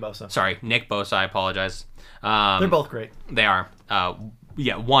 I apologize. They're both great. They are.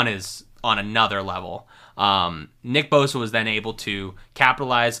 One is on another level. Nick Bosa was then able to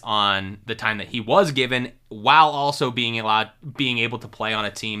capitalize on the time that he was given, while also being able to play on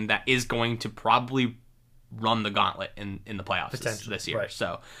a team that is going to probably run the gauntlet in the playoffs this year. Right.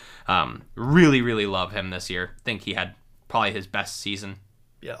 So really, really love him this year. Think he had probably his best season.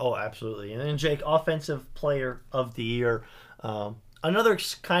 Yeah, oh, absolutely. And then Jake, Offensive Player of the Year. Another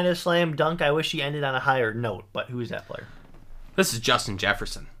kind of slam dunk. I wish he ended on a higher note, but who is that player? This is Justin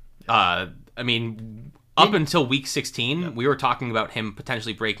Jefferson. I mean, up until week 16, we were talking about him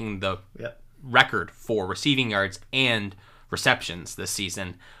potentially breaking the record for receiving yards and receptions this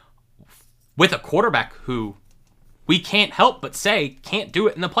season, with a quarterback who we can't help but say can't do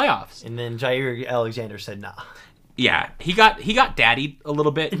it in the playoffs. And then Jair Alexander said nah. Yeah, he got daddied a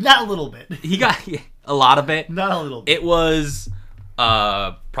little bit. Not a little bit. He got a lot of it. Not a little bit. It was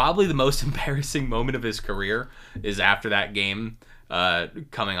probably the most embarrassing moment of his career is after that game,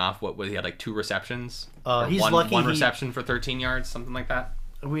 coming off he had like 2 receptions. He's lucky. One reception for 13 yards, something like that.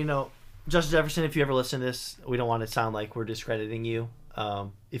 We know Justin Jefferson. If you ever listen to this, we don't want to sound like we're discrediting you.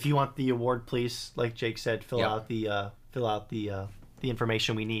 If you want the award, please, like Jake said, fill out the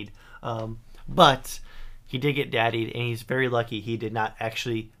information we need. But he did get daddied, and he's very lucky he did not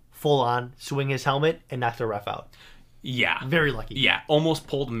actually full on swing his helmet and knock the ref out. Yeah, very lucky. Yeah, almost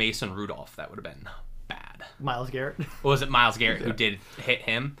pulled Mason Rudolph. That would have been bad. Myles Garrett. Or was it Myles Garrett who did hit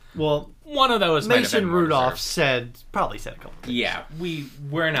him? Well, one of those. Mason Rudolph probably said a couple things. Yeah,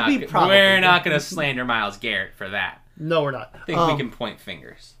 we're not going to slander Myles Garrett for that. No, we're not. I think we can point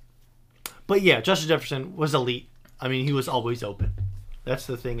fingers. But yeah, Justin Jefferson was elite. I mean, he was always open. That's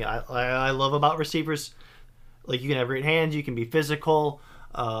the thing I love about receivers. Like, you can have great hands, you can be physical.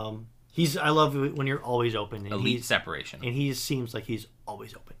 I love when you're always open. And elite separation. And he seems like he's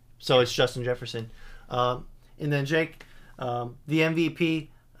always open. So it's Justin Jefferson. And then Jake, the MVP.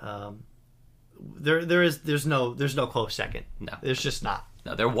 There's no close second. No, there's just not.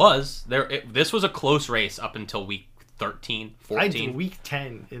 No, there was. This was a close race up until week 13, 14. Week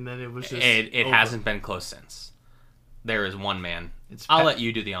 10, and then it was just it hasn't been close since. There is one man. I'll let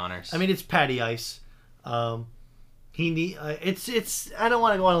you do the honors. I mean, it's Patty Ice. I don't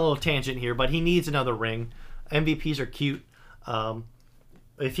want to go on a little tangent here, but he needs another ring, MVPs are cute.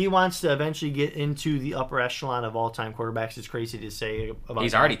 If he wants to eventually get into the upper echelon of all-time quarterbacks, it's crazy to say about.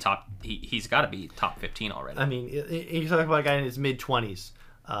 He's already top. He's got to be top 15 already. I mean, you're talking about a guy in his mid-20s.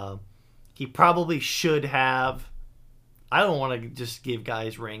 He probably should have. I don't want to just give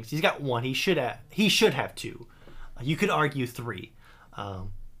guys rings. He's got one. He should have two. You could argue three,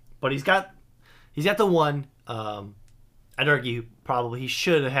 but he's got the one. I'd argue probably he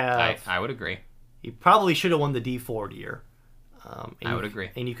should have. I would agree. He probably should have won the D4 year. I would agree.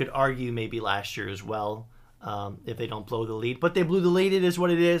 And you could argue maybe last year as well, if they don't blow the lead. But they blew the lead. It is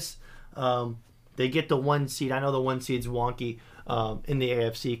what it is. They get the 1 seed. I know the 1 seed's wonky in the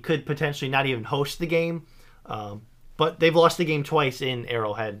AFC. Could potentially not even host the game. But they've lost the game twice in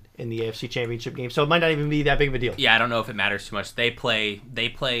Arrowhead in the AFC Championship game. So it might not even be that big of a deal. Yeah, I don't know if it matters too much. They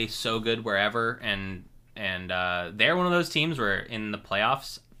play so good wherever. And they're one of those teams where in the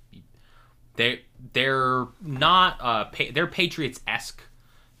playoffs, they're not they're Patriots-esque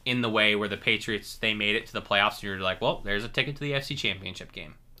in the way where the Patriots, they made it to the playoffs and you're like, well, there's a ticket to the AFC Championship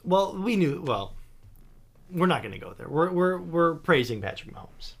game. Well, we knew. Well, we're not going to go there. We're praising Patrick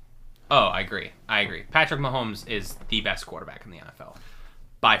Mahomes. Oh, I agree. Patrick Mahomes is the best quarterback in the NFL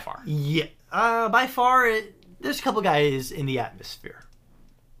by far. Yeah, by far. There's a couple guys in the atmosphere.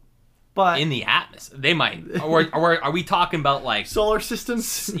 But in the atmosphere, they might. Or are we talking about like solar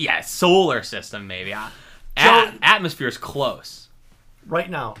systems? Yeah, solar system maybe. Atmosphere is close. Right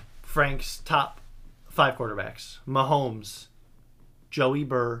now, Frank's top 5 quarterbacks: Mahomes, Joey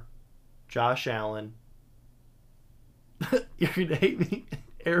Burr, Josh Allen. You're gonna hate me,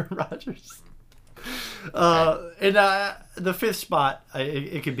 Aaron Rodgers. And the 5th spot,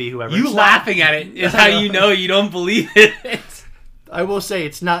 it could be whoever. You laughing at it is how you know you don't believe it. I will say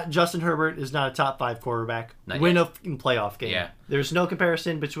it's not. Justin Herbert is not a top 5 quarterback. Win a playoff game. Yeah. There's no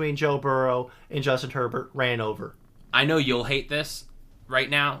comparison between Joe Burrow and Justin Herbert. Ran over. I know you'll hate this right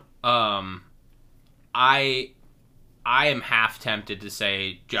now. I am half tempted to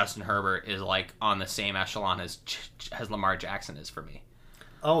say Justin Herbert is like on the same echelon as Lamar Jackson is for me.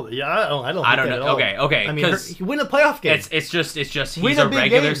 Oh yeah, I don't know. Okay. I mean, he win a playoff game. It's just he's a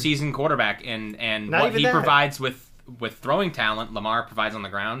regular season quarterback, and what he provides with throwing talent, Lamar provides on the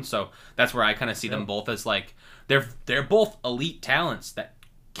ground. So that's where I kind of see them both as like they're both elite talents that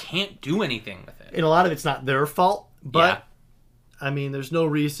can't do anything with it. And a lot of it's not their fault, but I mean, there's no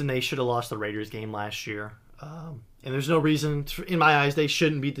reason they should have lost the Raiders game last year, and there's no reason, in my eyes, they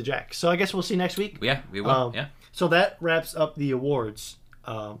shouldn't beat the Jacks. So I guess we'll see next week. Yeah, we will. So that wraps up the awards.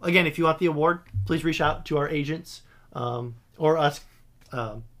 Again, if you want the award, please reach out to our agents or us,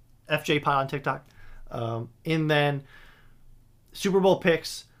 FJ Pod on TikTok. And then Super Bowl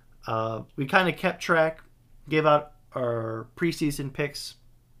picks. We kind of kept track, gave out our preseason picks.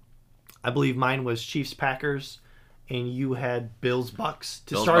 I believe mine was Chiefs Packers, and you had Bills Bucks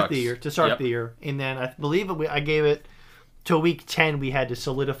to start the year. And then I believe I gave it to week 10. We had to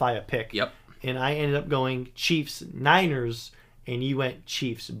solidify a pick. Yep. And I ended up going Chiefs Niners, and you went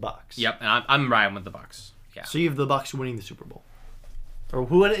Chiefs Bucks. Yep. And I'm riding with the Bucks. Yeah. So you have the Bucks winning the Super Bowl. Or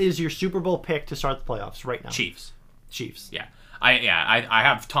who is your Super Bowl pick to start the playoffs right now? Chiefs. Yeah. I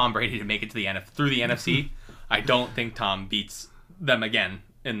have Tom Brady to make it to through the NFC. I don't think Tom beats them again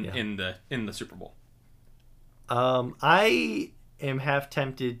in the Super Bowl. I am half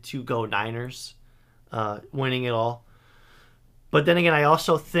tempted to go Niners, winning it all. But then again, I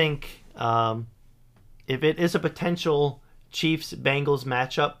also think if it is a potential Chiefs-Bengals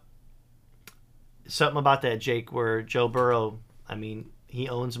matchup, something about that, Jake, where Joe Burrow, I mean, he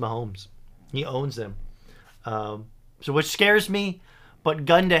owns Mahomes. He owns them. So which scares me, but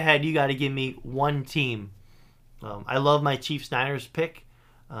gun to head, you got to give me one team. I love my Chiefs-Niners pick,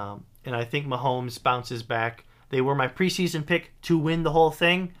 and I think Mahomes bounces back. They were my preseason pick to win the whole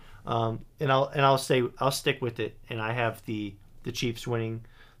thing, and I'll stick with it. And I have the Chiefs winning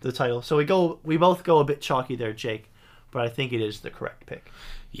the title. So we both go a bit chalky there, Jake, but I think it is the correct pick.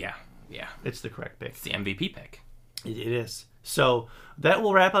 Yeah, it's the correct pick. It's the MVP pick. It is. So that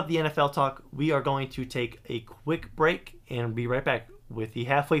will wrap up the NFL talk. We are going to take a quick break and be right back with the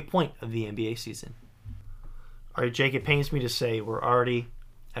halfway point of the NBA season. All right, Jake, it pains me to say we're already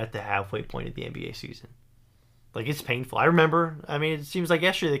at the halfway point of the NBA season. Like, it's painful. I remember, it seems like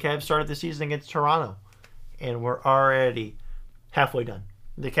yesterday the Cavs started the season against Toronto, and we're already halfway done.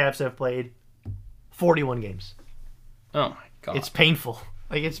 The Cavs have played 41 games. Oh, my God. It's painful.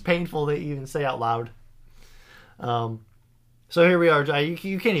 Like, it's painful to even say out loud. So here we are.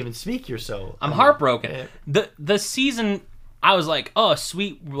 You can't even speak. You're so... I'm heartbroken. The season I was like, oh,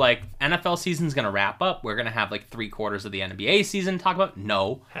 sweet, like NFL season's gonna wrap up. We're gonna have like 3/4 of the NBA season to talk about.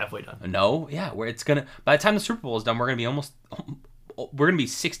 No, halfway done. No, yeah, where it's gonna. By the time the Super Bowl is done, we're gonna be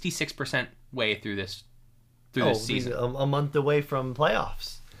 66% way through this season. A month away from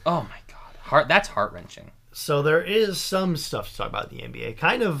playoffs. Oh my God, that's heart wrenching. So there is some stuff to talk about in the NBA.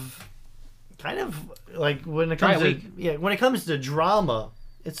 Kind of like when it comes to drama.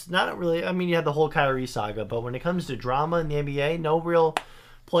 It's not really. I mean, you had the whole Kyrie saga, but when it comes to drama in the NBA, no real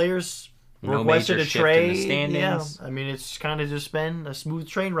players requested a trade. Yeah, I mean, it's kind of just been a smooth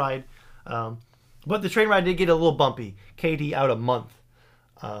train ride. But the train ride did get a little bumpy. KD out a month.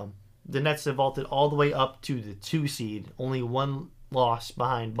 The Nets have vaulted all the way up to the 2 seed, only 1 loss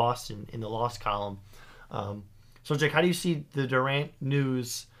behind Boston in the loss column. So, Jake, how do you see the Durant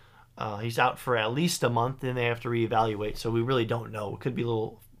news? He's out for at least a month, and they have to reevaluate. So we really don't know. It could be a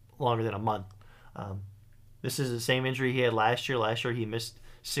little longer than a month. This is the same injury he had last year. Last year he missed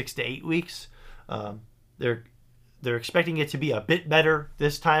 6 to 8 weeks. They're expecting it to be a bit better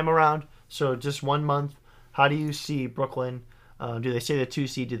this time around. So just 1 month. How do you see Brooklyn? Do they stay the 2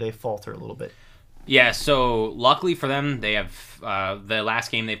 seed? Do they falter a little bit? Yeah, so luckily for them, they have the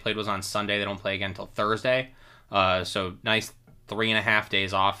last game they played was on Sunday. They don't play again until Thursday. So nice 3.5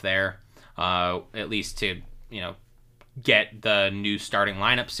 days off there, at least to get the new starting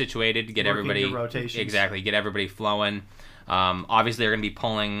lineup situated, to get everybody exactly, get everybody flowing. Obviously, they're going to be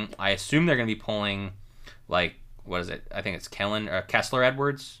pulling. I assume they're going to be pulling, like, what is it? I think it's Kessler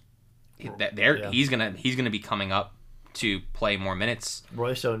Edwards. He's gonna be coming up to play more minutes.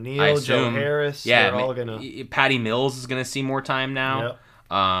 Royce O'Neal, Joe Harris, they're all gonna. Patty Mills is gonna see more time now.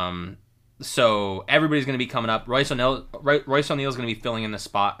 Yep. So everybody's going to be coming up. Royce O'Neal is going to be filling in the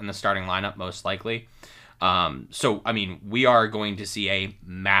spot in the starting lineup most likely. So, I mean, we are going to see a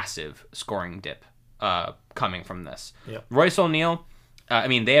massive scoring dip coming from this. Yep. Royce O'Neal, I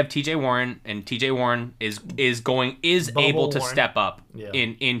mean, they have TJ Warren, and TJ Warren is able to step up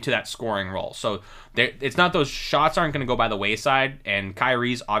into that scoring role. So it's not those shots aren't going to go by the wayside, and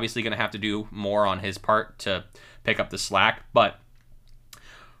Kyrie's obviously going to have to do more on his part to pick up the slack, but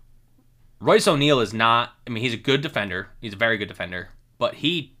Royce O'Neal is not. I mean, he's a good defender. He's a very good defender, but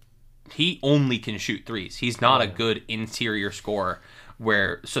he only can shoot threes. He's not a good interior scorer.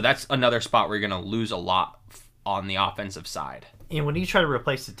 So that's another spot where you're going to lose a lot on the offensive side. And when you try to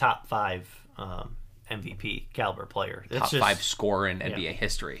replace the top 5 MVP caliber player, top 5 scorer in NBA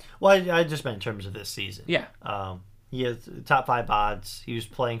history. Well, I just meant in terms of this season. Yeah. He has top 5 odds. He was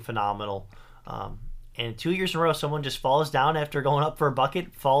playing phenomenal. And 2 years in a row, someone just falls down after going up for a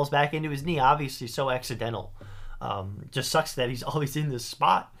bucket, falls back into his knee. Obviously, so accidental. Just sucks that he's always in this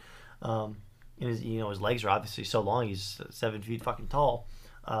spot. And his legs are obviously so long. He's 7 feet fucking tall.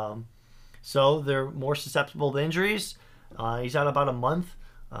 So they're more susceptible to injuries. He's out about a month.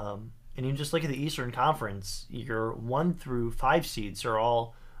 And you just look at the Eastern Conference. Your 1 through 5 seeds are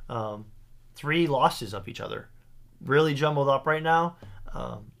all 3 losses of each other. Really jumbled up right now.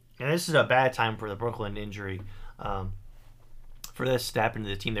 And this is a bad time for the Brooklyn injury. For this to happen to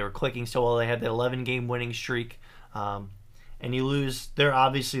the team, they were clicking so well. They had that 11-game winning streak. And you lose, they're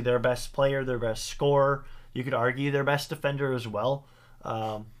obviously their best player, their best scorer. You could argue their best defender as well.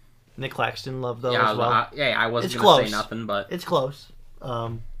 Nick Claxton loved those as well. I wasn't going to say nothing, but it's close.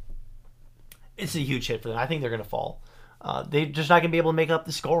 It's a huge hit for them. I think they're going to fall. They're just not going to be able to make up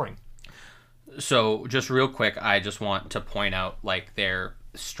the scoring. So just real quick, I just want to point out like their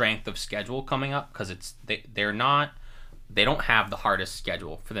strength of schedule coming up, because they don't have the hardest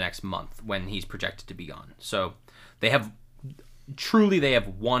schedule for the next month when he's projected to be gone. So they have 2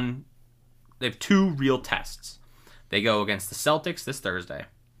 real tests. They go against the Celtics this Thursday.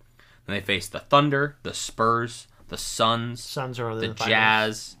 Then they face the Thunder, the Spurs, the Suns are the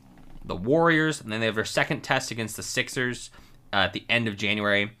Jazz, the Warriors, and then they have their second test against the Sixers at the end of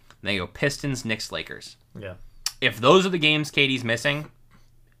January. And they go Pistons, Knicks, Lakers. Yeah. If those are the games KD's missing,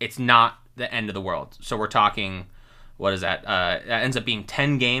 it's not the end of the world. So we're talking, what is that? That ends up being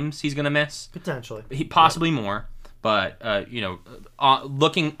 10 games he's going to miss. Potentially. Possibly more. But,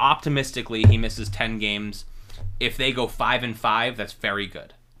 looking optimistically, he misses 10 games. If they go 5-5, that's very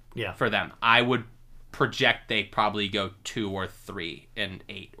good for them. I would project they probably go 2 or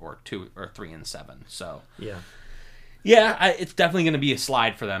 3-8 or 2 or 3-7. So, it's definitely going to be a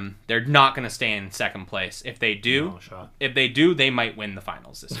slide for them. They're not going to stay in second place. If they do, they might win the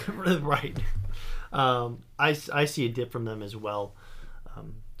finals this year. Right. I see a dip from them as well.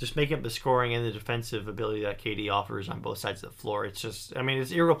 Just making up the scoring and the defensive ability that KD offers on both sides of the floor. It's just,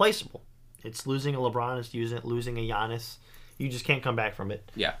 it's irreplaceable. It's losing a LeBron, it's losing a Giannis. You just can't come back from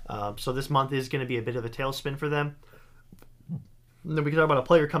it. Yeah. So this month is going to be a bit of a tailspin for them. And then we can talk about a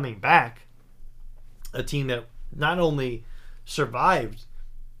player coming back, a team that not only survived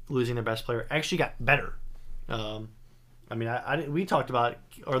losing their best player, actually got better. We talked about,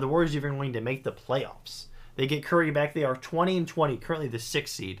 are the Warriors even going to make the playoffs? They get Curry back. They are 20-20, currently the 6th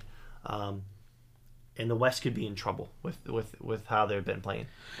seed. And the West could be in trouble with how they've been playing.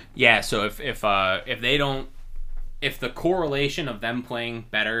 Yeah, so if they don't, if the correlation of them playing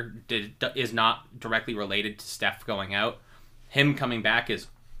better is not directly related to Steph going out, him coming back is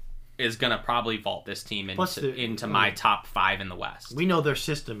going to probably vault this team into my top 5 in the West. We know their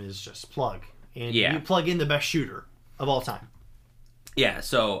system is just plug. And you plug in the best shooter of all time. Yeah,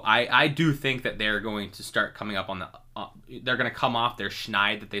 so I do think that they're going to start coming up on the... they're going to come off their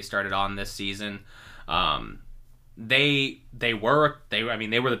schneid that they started on this season. They were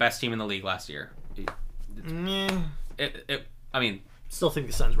the best team in the league last year. Still think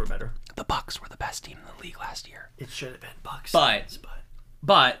the Suns were better. The Bucks were the best team in the league last year. It should have been Bucks.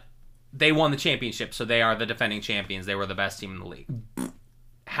 But they won the championship, so they are the defending champions. They were the best team in the league.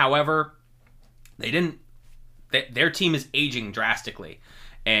 However, they didn't. Their team is aging drastically,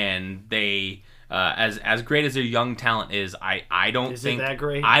 and they, as great as their young talent is, I don't think it that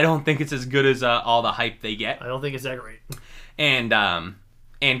great? I don't think it's as good as all the hype they get. I don't think it's that great.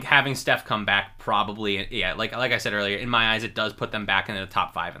 And having Steph come back probably, like I said earlier, in my eyes, it does put them back into the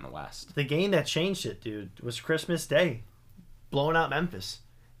top 5 in the West. The game that changed it, dude, was Christmas Day, blowing out Memphis.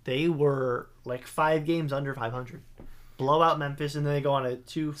 They were like 5 games under 500. Blow out Memphis, and then they go on a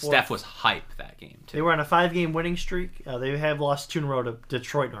 2-4. Steph was hype that game, too. They were on a 5-game winning streak. They have lost 2 in a row to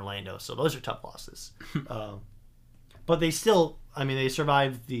Detroit and Orlando, so those are tough losses. But they still, they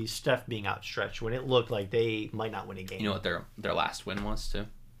survived the Steph being outstretched when it looked like they might not win a game. You know what their last win was, too?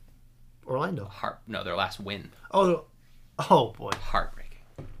 Orlando. Their last win. Oh, boy. Heartbreaking.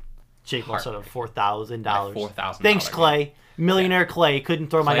 Jake lost out of $4,000. $4,000. Thanks, Clay. Millionaire Clay couldn't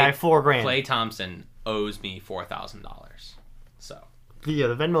throw my guy $4,000. Clay Thompson owes me $4,000. So yeah,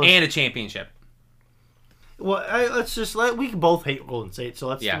 the Venmo and a championship. Well, we can both hate Golden State, so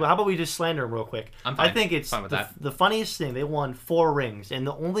how about we just slander them real quick? I'm fine. I think it's fine with that. The funniest thing. They won 4 rings, and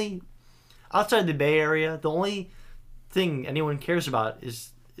the only outside the Bay Area, the only thing anyone cares about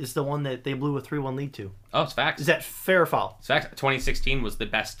is the one that they blew a 3-1 lead to. Oh, it's facts. Is that fair or foul? It's facts. 2016 was the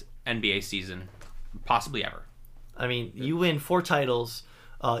best NBA season possibly ever. You win 4 titles.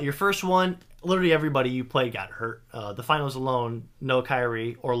 Your first one, literally everybody you played got hurt. The finals alone, no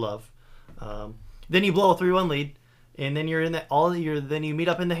Kyrie or Love. Then you blow a 3-1 lead, and then you're in then you meet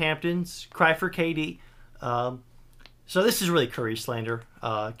up in the Hamptons, cry for KD. So this is really Curry slander.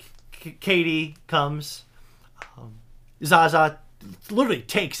 KD comes, Zaza literally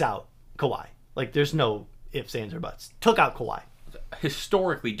takes out Kawhi. Like there's no ifs, ands, or buts. Took out Kawhi.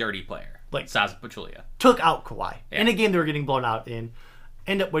 Historically dirty player, like Zaza Pachulia. Took out Kawhi in a game they were getting blown out in.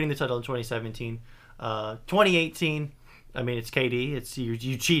 End up winning the title in 2017. 2018, it's KD. It's you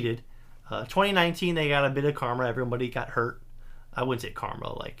cheated. 2019, they got a bit of karma. Everybody got hurt. I wouldn't say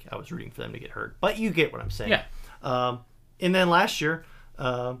karma, like I was rooting for them to get hurt, but you get what I'm saying. Yeah. And then last year,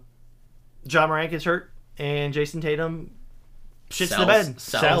 Ja Morant gets hurt, and Jason Tatum shits the bed.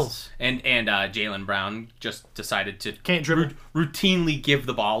 Sells. And Jaylen Brown just decided to can't dribble. Routinely give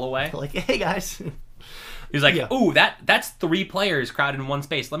the ball away. Like, hey guys. He's like, ooh, that's 3 players crowded in one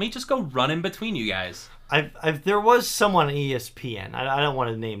space. Let me just go run in between you guys. There was someone on ESPN. I don't want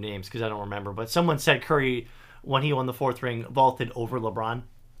to name names because I don't remember, but someone said Curry, when he won the 4th ring, vaulted over LeBron.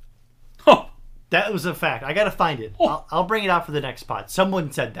 Oh. That was a fact. I got to find it. Oh. I'll bring it out for the next pod.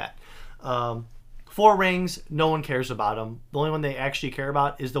 Someone said that. 4 rings, no one cares about them. The only one they actually care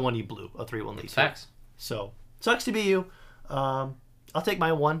about is the one he blew, a 3-1 lead. Facts. So, sucks to be you. I'll take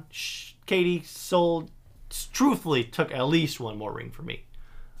my 1. Katie truthfully took at least 1 more ring for me.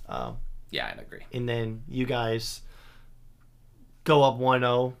 Yeah, I'd agree. And then you guys go up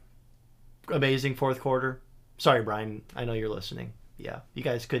 1-0. Amazing 4th quarter. Sorry, Brian. I know you're listening. Yeah, you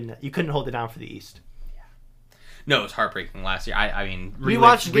guys couldn't hold it down for the East. Yeah. No, it was heartbreaking last year. We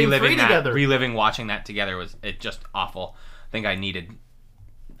watched Game 3 together. Watching that together was just awful. I think I needed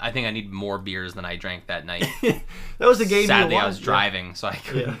more beers than I drank that night. That was the game. Sadly, I was driving, so I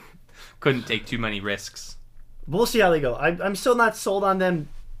couldn't take too many risks. We'll see how they go. I'm still not sold on them.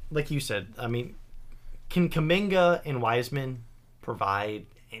 Like you said, can Kuminga and Wiseman provide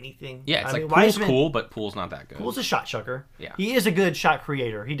anything? Yeah, it's Pool's cool, but Pool's not that good. Pool's a shot chucker. Yeah. He is a good shot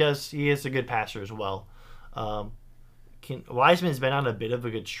creator. He is a good passer as well. Wiseman's been on a bit of a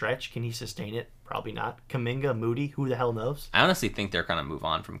good stretch. Can he sustain it? Probably not. Kuminga, Moody, who the hell knows? I honestly think they're going to move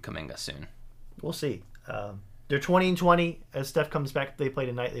on from Kuminga soon. We'll see. They're 20-20. As Steph comes back, they play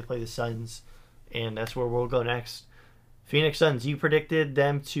tonight. They play the Suns, and that's where we'll go next. Phoenix Suns, you predicted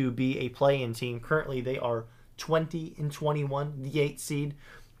them to be a play-in team. Currently, they are 20-21, the 8th seed.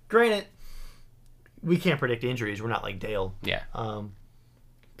 Granted, we can't predict injuries. We're not like Dale. Yeah.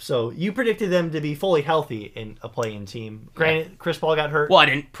 So you predicted them to be fully healthy in a play-in team. Granted, Chris Paul got hurt. Well, I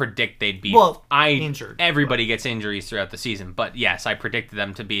didn't predict they'd be injured. Everybody gets injuries throughout the season, but yes, I predicted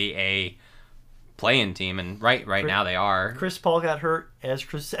them to be a play-in team, and right now they are. Chris Paul got hurt. As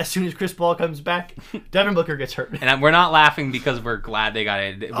soon as Chris Paul comes back, Devin Booker gets hurt. And we're not laughing because we're glad they got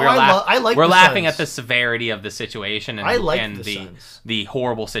it. We're laughing at the severity of the situation and the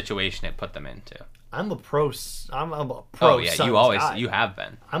horrible situation it put them into. I'm a pro. Oh yeah, Suns you have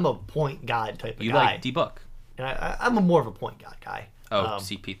been. I'm a point guard type of guy. You like D-Book. And I'm more of a point guard guy. Oh,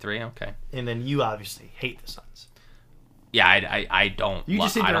 CP3, okay. And then you obviously hate the Suns. Yeah, I don't. You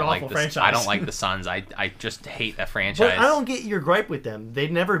just think they're an awful franchise. I don't like the Suns. I just hate that franchise. But I don't get your gripe with them. They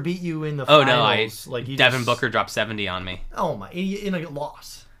never beat you in the finals. Devin Booker dropped 70 on me. Oh my! In a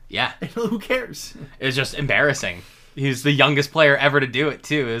loss. Yeah. Who cares? It was just embarrassing. He's the youngest player ever to do it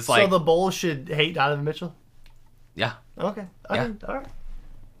too. It's like, so the Bulls should hate Donovan Mitchell. Yeah. Okay. All right.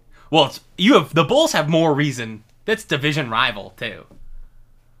 Well, the Bulls have more reason. That's division rival too.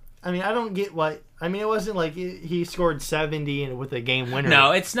 I mean, I don't get what. I mean, it wasn't like he scored 70 and with a game winner.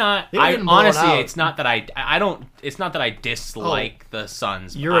 No, it's not. Honestly, it's not that I don't. It's not that I dislike the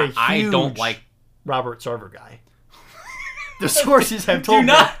Suns. I don't like Robert Sarver guy. The sources have told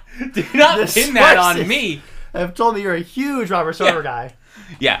me. Do not pin that on me. Have told me you're a huge Robert Sarver guy.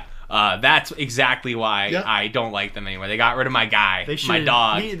 Yeah. That's exactly why I don't like them anymore. They got rid of my guy, my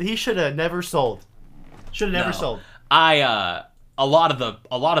dog. He should have never sold. Should have never sold. A lot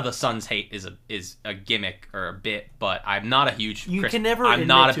of the Suns hate is a gimmick or a bit, but I'm not a huge. I'm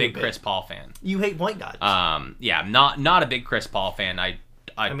not a big Chris Paul fan. You hate point guards. Yeah, I'm not a big Chris Paul fan.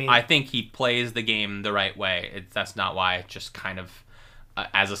 I think he plays the game the right way. That's not why. It's just kind of,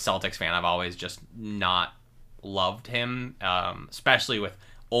 as a Celtics fan, I've always just not loved him, especially with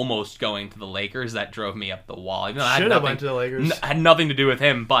almost going to the Lakers. That drove me up the wall. Even though should have went to the Lakers. Had nothing to do with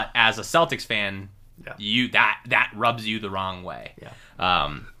him, but as a Celtics fan. Yeah. That rubs you the wrong way.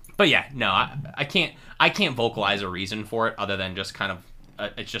 Yeah. But yeah, no, I can't vocalize a reason for it other than just kind of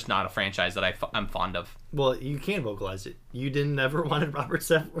it's just not a franchise that I'm fond of. Well, you can vocalize it. You didn't ever wanted Robert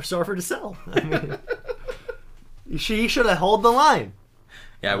Sarver to sell. I mean, he should have held the line.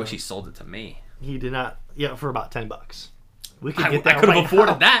 Yeah, I wish he sold it to me. He did not. Yeah, for about $10. We could get that. I could have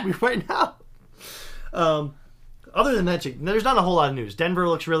afforded that right now. Other than that, there's not a whole lot of news. Denver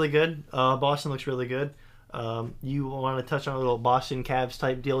looks really good. Boston looks really good. You want to touch on a little Boston Cavs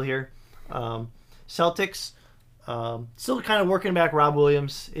type deal here. Celtics, still kind of working back Rob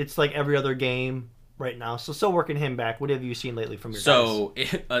Williams. It's like every other game right now. So still working him back. What have you seen lately from your guys? So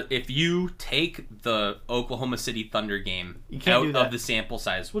if you take the Oklahoma City Thunder game out of the sample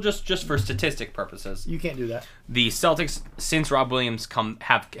size, well, just for statistic purposes. You can't do that. The Celtics, since Rob Williams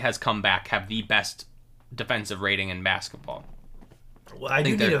has come back, have the best defensive rating in basketball. Well, I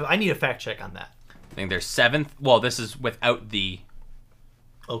need a fact check on that. I think they're 7th. Well, this is without the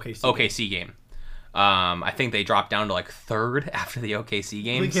OKC game. I think they dropped down to like 3rd after the OKC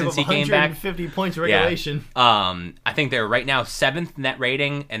game since he came back. 150 points regulation. Yeah. I think they're right now 7th net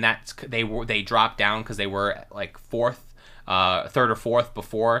rating, and they dropped down because they were like 4th. 3rd or 4th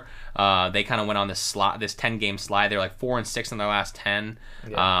before they kind of went on this 10-game slide. They're like 4 and 6 in their last 10.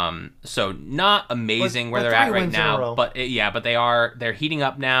 Yeah. So not amazing where they're at right now, but they're heating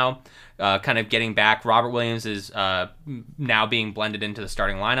up now, kind of getting back. Robert Williams is now being blended into the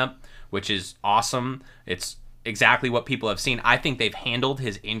starting lineup, which is awesome. It's exactly what people have seen. I think they've handled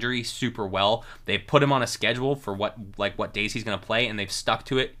his injury super well. They've put him on a schedule for what days he's going to play, and they've stuck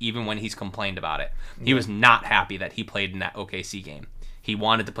to it even when he's complained about it. Yeah. He was not happy that he played in that OKC game. He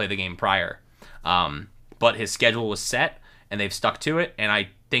wanted to play the game prior. But his schedule was set, and they've stuck to it, and I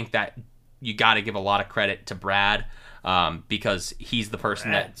think that you got to give a lot of credit to Brad, because he's the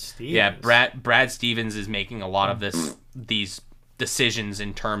person Brad Stevens is making a lot of these decisions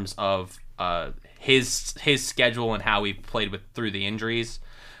in terms of his schedule and how we played through the injuries.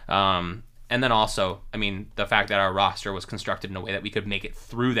 And then also, I mean, the fact that our roster was constructed in a way that we could make it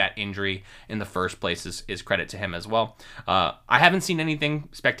through that injury in the first place is credit to him as well. I haven't seen anything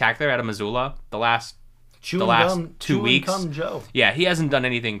spectacular out of Missoula the last 2 weeks. Joe. Yeah, he hasn't done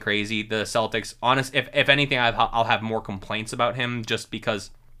anything crazy. The Celtics, if anything, I'll have more complaints about him just because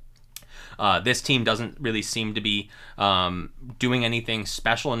this team doesn't really seem to be doing anything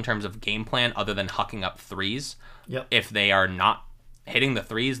special in terms of game plan other than hucking up threes. Yep. If they are not hitting the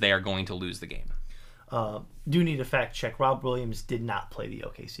threes, they are going to lose the game. Do need a fact check. Rob Williams did not play the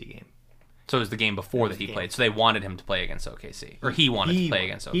OKC game. So it was the game before that he played. So they wanted him to play against OKC. Or he wanted to play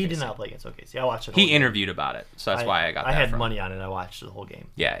against OKC. He did not play against OKC. I watched it. He interviewed about it. So that's why I got that. I had money on it. I watched the whole game.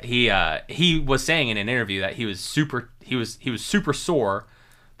 Yeah, he was saying in an interview that he was super sore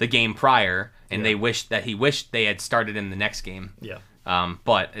the game prior, and he wished they had started in the next game. Yeah.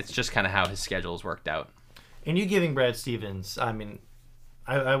 But it's just kind of how his schedule's worked out. And you giving Brad Stevens, I mean,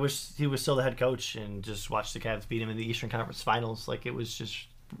 I wish he was still the head coach and just watch the Cavs beat him in the Eastern Conference Finals. Like, it was just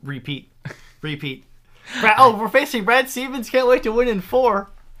repeat. We're facing Brad Stevens. Can't wait to win in 4.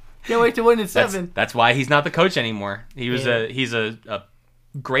 Can't wait to win in 7. That's why he's not the coach anymore. He's a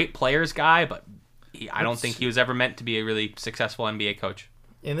great players guy, but I don't think he was ever meant to be a really successful NBA coach.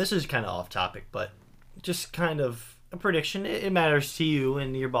 And this is kind of off topic, but just kind of a prediction. It matters to you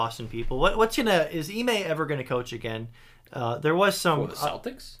and your Boston people. Is Ime ever gonna coach again? There was some for the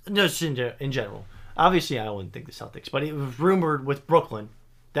Celtics. No, just in general. Obviously, I wouldn't think the Celtics, but it was rumored with Brooklyn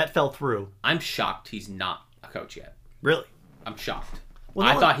that fell through. I'm shocked he's not a coach yet. Really? I'm shocked. Well,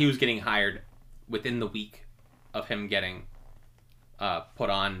 I thought he was getting hired within the week of him getting put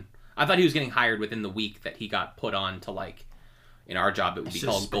on. I thought he was getting hired within the week that he got put on to, like, in our job it would be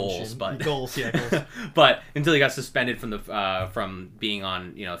called goals, but goals. but until he got suspended from the from being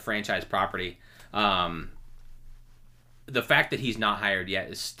on franchise property. The fact that he's not hired yet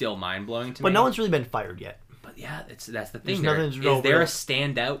is still mind blowing to me. But no one's really been fired yet. But yeah, that's the thing. Is there a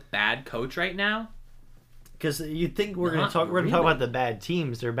standout bad coach right now? Because you think we're going to talk about the bad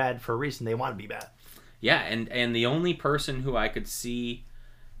teams. They're bad for a reason. They want to be bad. Yeah, and the only person who I could see,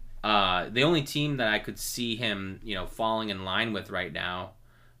 the only team that I could see him, falling in line with right now,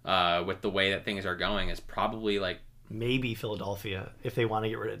 with the way that things are going, is probably like maybe Philadelphia if they want to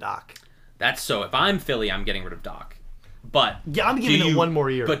get rid of Doc. That's so. If I'm Philly, I'm getting rid of Doc. But yeah, I'm giving it one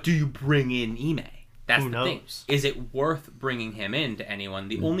more year. But do you bring in Ime? That's Who the knows? thing. Is it worth bringing him in to anyone?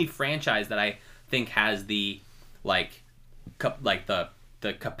 The only franchise that I think has the the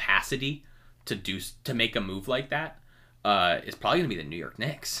capacity to make a move like that is probably going to be the New York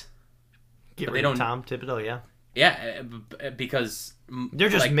Knicks. Get rid of Tom Thibodeau, yeah. Yeah, because they're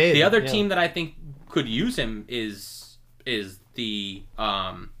just mid. The other team that I think could use him is the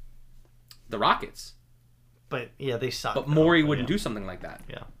Rockets. But yeah, they suck. But Morey wouldn't do something like that.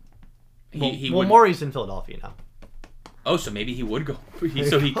 Yeah. Well, Morey's in Philadelphia now. Oh, so maybe he would go.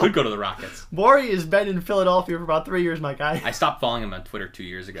 So he could go to the Rockets. Morey has been in Philadelphia for about 3 years, my guy. I stopped following him on Twitter 2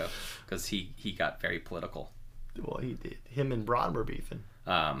 years ago because he got very political. Well, he did. Him and Braun were beefing.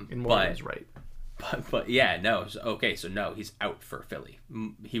 And Morey was right. But yeah, no. Okay, so no, he's out for Philly.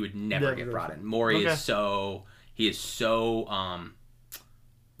 He would never get brought in. Morey is so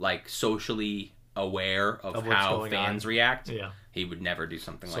socially aware of how fans react. Yeah. He would never do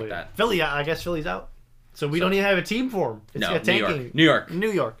something like that. Philly, I guess Philly's out. So we don't even have a team for him. It's New York.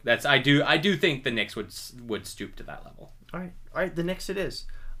 New York. I do think the Knicks would stoop to that level. All right. The Knicks it is.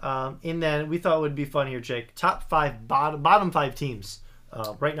 And then we thought it would be fun here, Jake. Top 5, bottom 5 teams.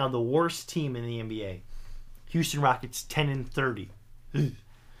 Right now, the worst team in the NBA. Houston Rockets 10-30.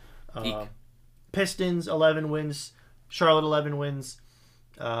 Pistons 11 wins. Charlotte 11 wins.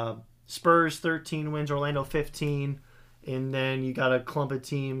 Spurs 13 wins. Orlando 15. And then you got a clump of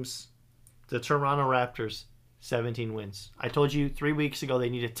teams. The Toronto Raptors 17 wins. I told you 3 weeks ago they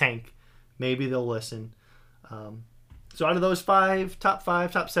need a tank. Maybe they'll listen. So out of those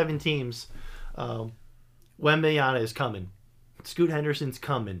top 7 teams, Wemby is coming. Scoot Henderson's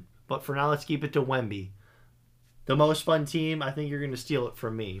coming. But for now, let's keep it to Wemby. The most fun team, I think you're going to steal it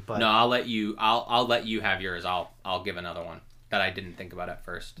from me. But no, I'll let you have yours. I'll give another one that I didn't think about at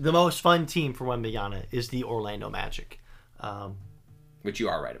first. The most fun team for Wemby is the Orlando Magic. Which you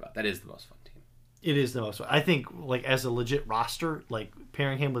are right about. That is the most fun team. It is the most fun. I think as a legit roster,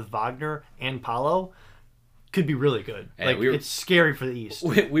 pairing him with Wagner and Paolo could be really good. It's scary for the East.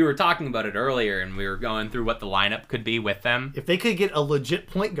 We were talking about it earlier, and we were going through what the lineup could be with them. If they could get a legit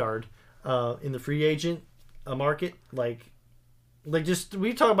point guard in the free agent market,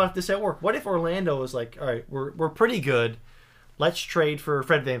 we talk about this at work. What if Orlando was all right, we're pretty good. Let's trade for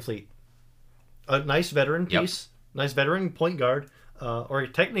Fred VanVleet, a nice veteran piece, nice veteran point guard, or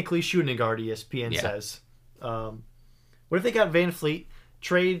technically shooting guard. ESPN says. What if they got VanVleet,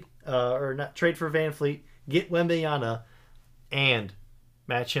 trade for VanVleet? Get Wembanyama and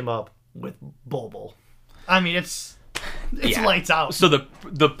match him up with Bol. I mean, it's lights out. So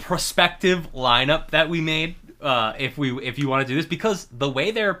the prospective lineup that we made, if you want to do this, because the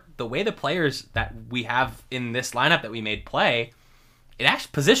way the players that we have in this lineup that we made play, it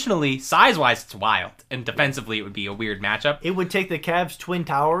actually positionally, size wise, it's wild, and defensively it would be a weird matchup. It would take the Cavs Twin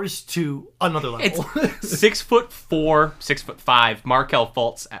Towers to another level. It's 6'4", 6'5", Markelle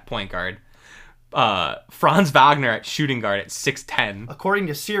Fultz at point guard. Franz Wagner at shooting guard at 6'10". According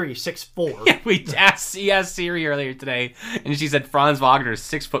to Siri, 6'4". Yeah, he asked Siri earlier today, and she said Franz Wagner is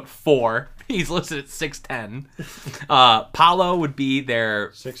 6'4". He's listed at 6'10". Paolo would be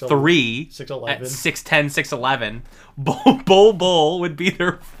their 3 6'11". at 6'10", 6'11". Bull would be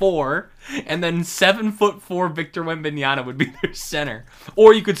their 4, and then 7'4" Victor Wembanyama would be their center.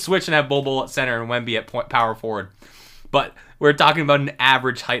 Or you could switch and have Bull at center and Wemby at power forward. But we're talking about an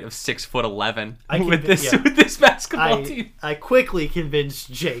average height of 6'11" with this basketball team. I quickly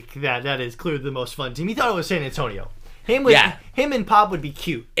convinced Jake that is clearly the most fun team. He thought it was San Antonio. Him and Pop would be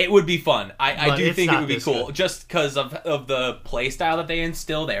cute. It would be fun. I do think it would be cool. Good. Just because of the play style that they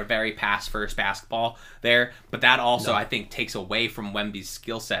instill. They're very pass-first basketball there. But that also, I think, takes away from Wemby's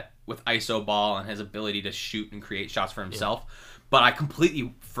skill set with iso ball and his ability to shoot and create shots for himself. Yeah. But I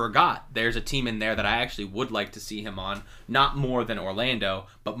completely forgot there's a team in there that I actually would like to see him on. Not more than Orlando,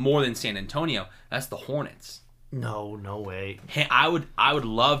 but more than San Antonio. That's the Hornets. No way. Hey, I would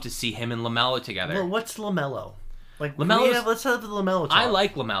love to see him and LaMelo together. Well, what's LaMelo? Like let's have the LaMelo talk. I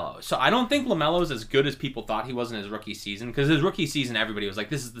like LaMelo. So I don't think LaMelo's as good as people thought he was in his rookie season. Because his rookie season, everybody was like,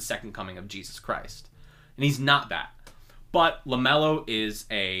 this is the second coming of Jesus Christ. And he's not that. But LaMelo is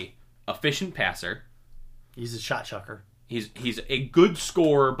a efficient passer. He's a shot chucker. He's a good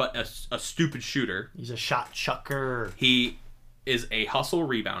scorer, but a stupid shooter. He's a shot chucker. He is a hustle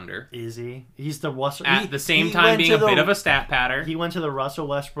rebounder. Is he? He's the Russell. At the same time being a bit of a stat patter. He went to the Russell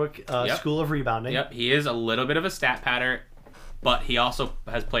Westbrook School of Rebounding. Yep, he is a little bit of a stat patter, but he also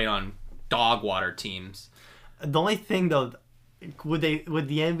has played on dog water teams. The only thing, though, would the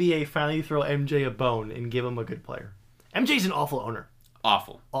NBA finally throw MJ a bone and give him a good player? MJ's an awful owner.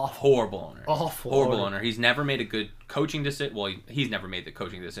 Awful. Horrible owner. Horrible owner. He's never made a good coaching decision. Well, he's never made the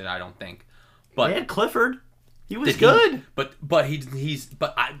coaching decision, I don't think. But they had Clifford. He was good.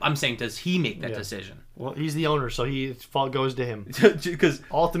 I'm saying, does he make that decision? Well, he's the owner, so his fault goes to him. Because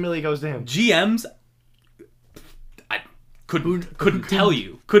ultimately goes to him. GMs, I couldn't tell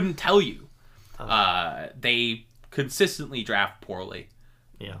you. Couldn't tell you. They consistently draft poorly.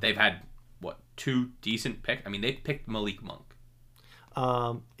 Yeah. They've had, 2 decent picks? I mean, they picked Malik Monk.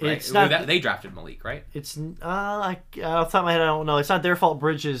 It's not. They drafted Malik, right? It's off the top of my head, I don't know. It's not their fault.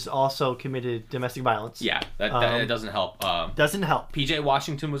 Bridges also committed domestic violence. Yeah, that doesn't help. Doesn't help. PJ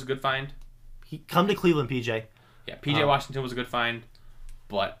Washington was a good find. He come to Cleveland, PJ. Yeah, PJ Washington was a good find,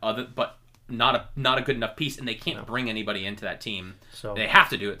 but not a good enough piece, and they can't bring anybody into that team. So they have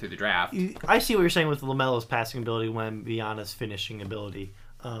to do it through the draft. I see what you're saying with LaMelo's passing ability, Wembanyama's finishing ability,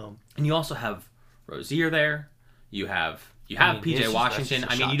 and you also have Rozier there. You have PJ Washington.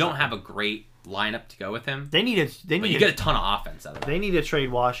 I mean, you don't have a great lineup to go with him. But you get a ton of offense out of it. They need to trade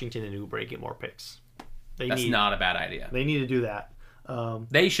Washington and Oubre, get more picks. That's not a bad idea. They need to do that.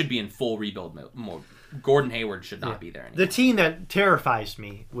 They should be in full rebuild mode. Gordon Hayward should not be there anymore. The team that terrifies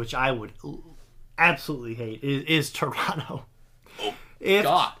me, which I would absolutely hate, is Toronto. Oh,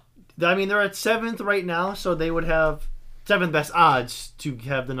 God. I mean, they're at 7th right now, so they would have 7th best odds to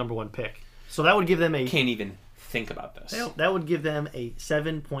have the number 1 pick. So that would give them Can't even think about this. That would give them a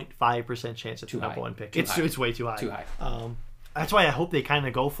 7.5% chance at the number 1 pick. It's way too high. Too high. That's why I hope they kind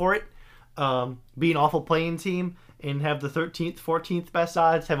of go for it. Be an awful playing team and have the 13th, 14th best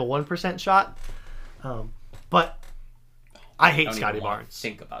odds, have a 1% shot. But I hate Scotty Barnes.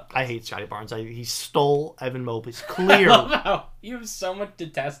 Think about this. I hate Scotty Barnes. He stole Evan Mobley's clear. You have so much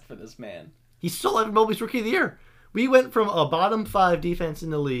detest for this man. He stole Evan Mobley's Rookie of the Year. We went from a bottom 5 defense in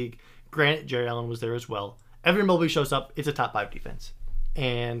the league. Granted, Jared Allen was there as well. Evan Mobley shows up. It's a top 5 defense.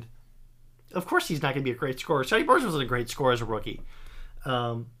 And, of course, he's not going to be a great scorer. Scotty Barnes wasn't a great scorer as a rookie.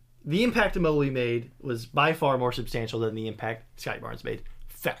 The impact that Mobley made was by far more substantial than the impact Scotty Barnes made.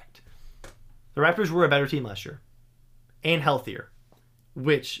 Fact. The Raptors were a better team last year. And healthier.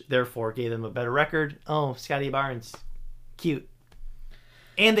 Which, therefore, gave them a better record. Oh, Scotty Barnes. Cute.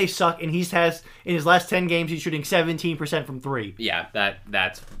 And they suck, and he has in his last 10 games he's shooting 17% from 3. Yeah,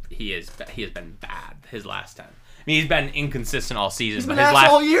 he has been bad his last 10. I mean, he's been inconsistent all season. He's been ass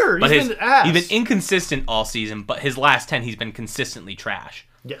all year. He's been inconsistent all season, but his last 10 he's been consistently trash.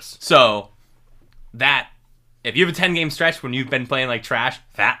 Yes. So if you have a 10-game stretch when you've been playing like trash,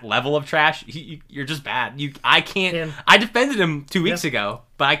 that level of trash, you're just bad. I can't. I defended him 2 weeks ago,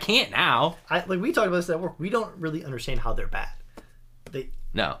 but I can't now. We talked about this at work. We don't really understand how they're bad.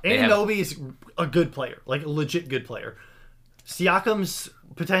 No. Anunoby is a good player, like a legit good player. Siakam's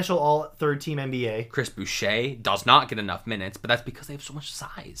potential all third team NBA. Chris Boucher does not get enough minutes, but that's because they have so much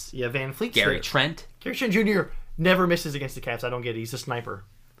size. Yeah, Van Fleet's Gary Trent Jr. never misses against the Cavs. I don't get it. He's a sniper.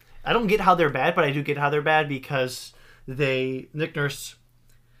 I don't get how they're bad, but I do get how they're bad because Nick Nurse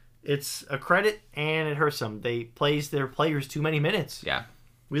It's a credit and it hurts them. They plays their players too many minutes. Yeah.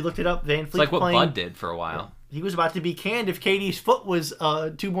 We looked it up. Van Fleet It's like what playing, Bud did for a while. He was about to be canned if KD's foot was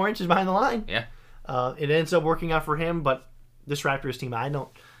 2 more inches behind the line. Yeah. It ends up working out for him, but this Raptors team, I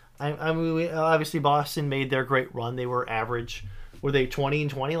mean, obviously Boston made their great run. They were average. Were they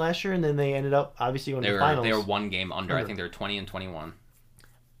 20-20 last year? And then they ended up obviously going to the finals. They were one game under. I think they were 20-21.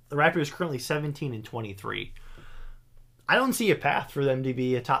 The Raptors are currently 17-23. I don't see a path for them to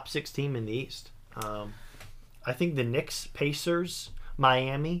be a top 6 team in the East. I think the Knicks, Pacers,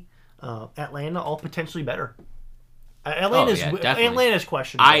 Miami, Atlanta, all potentially better. Atlanta's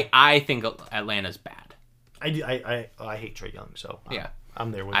questionable. I think Atlanta's bad. I hate Trae Young, so yeah,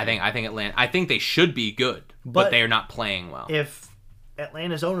 I'm there with you. I think Atlanta. I think they should be good, but they are not playing well. If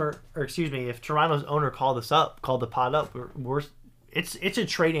Atlanta's owner, if Toronto's owner called the pod up, it's a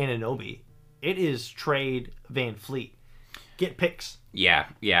trade Anunoby. It is trade Van Fleet. Get picks. Yeah,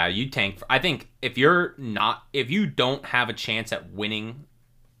 you tank. I think if you don't have a chance at winning,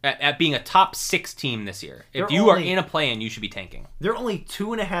 at being a top 6 team this year, if you are in a play-in, you should be tanking. They're only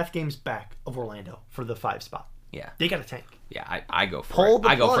 2.5 games back of Orlando for the 5 spot. Yeah, they got to tank. Yeah, I go for it.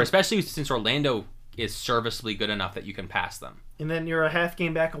 I go for it, especially since Orlando is serviceably good enough that you can pass them. And then you're a half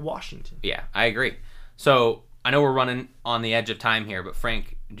game back of Washington. Yeah, I agree. So I know we're running on the edge of time here, but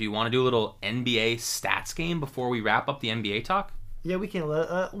Frank, do you want to do a little NBA stats game before we wrap up the NBA talk? Yeah, we can.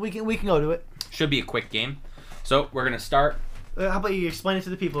 We can go to it. Should be a quick game. So we're gonna start. How about you explain it to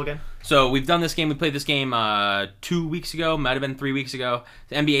the people again? So we've done this game. We played this game 2 weeks ago. Might have been 3 weeks ago.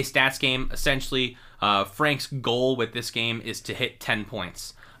 The NBA stats game. Essentially, Frank's goal with this game is to hit 10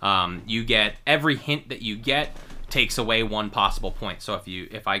 points. You get every hint that you get takes away 1 possible point. So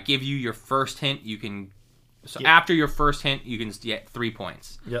if I give you your first hint, you can. So after your first hint, you can get 3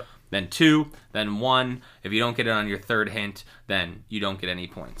 points. Yep. Then 2, then 1. If you don't get it on your third hint, then you don't get any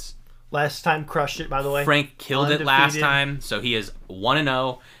points. Last time crushed it, by the way. Frank killed it last time, so he is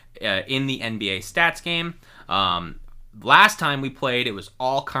 1-0 in the NBA stats game. Last time we played, it was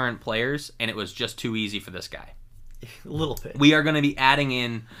all current players, and it was just too easy for this guy. A little bit. We are going to be adding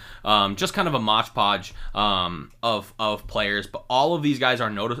in just kind of a moch podge of players, but all of these guys are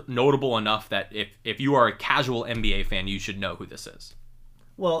notable enough that if you are a casual NBA fan, you should know who this is.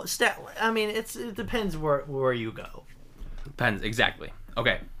 Well, it depends where you go. Depends, exactly.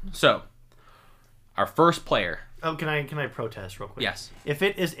 Okay, so our first player. Oh, can I protest real quick? Yes. If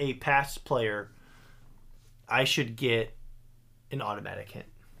it is a past player, I should get an automatic hint.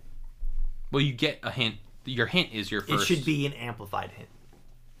 Well, you get a hint. Your hint is your first. It should be an amplified hint.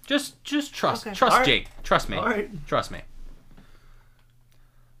 Just trust Okay. trust All Jake. Trust me. All right. Trust me.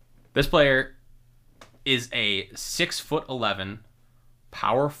 This player is a 6'11"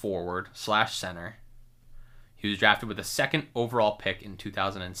 power forward / center. He was drafted with a 2nd overall pick in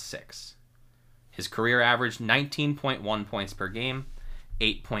 2006. His career averaged 19.1 points per game,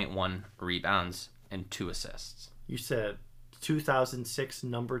 8.1 rebounds, and 2 assists. You said 2006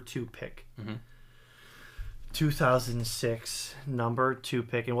 number 2 pick. Mm-hmm. 2006 number 2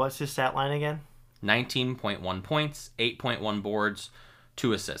 pick. And what's his stat line again? 19.1 points, 8.1 boards,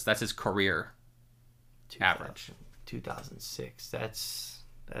 2 assists. That's his career average. 2006. That's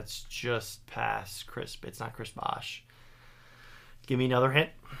just past Chris. It's not Chris Bosh. Give me another hint.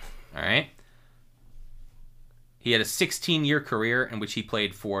 All right. He had a 16-year career in which he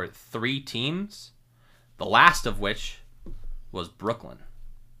played for 3 teams, the last of which was Brooklyn.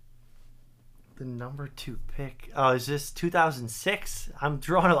 The number 2 pick. Oh, is this 2006? I'm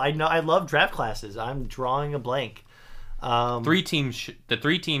drawing. I love draft classes. I'm drawing a blank. 3 teams. The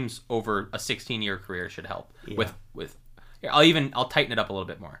 3 teams over a 16-year career should help. Yeah. With. I'll tighten it up a little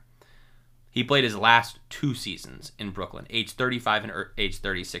bit more. He played his last 2 seasons in Brooklyn, age 35 and age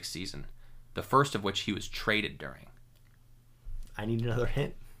 36 season, the first of which he was traded during. I need another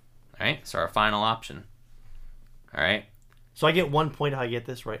hint. All right, so our final option. All right. So I get 1 point if I get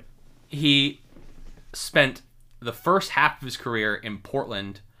this right. He spent the first half of his career in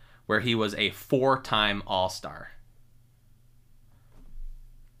Portland, where he was a 4-time All-Star.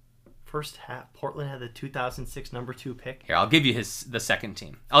 First half, Portland had the 2006 number 2 pick. Here, I'll give you the second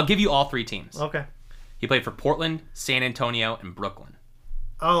team. I'll give you all 3 teams. Okay. He played for Portland, San Antonio, and Brooklyn.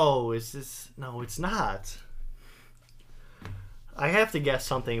 Oh, is this? No, it's not. I have to guess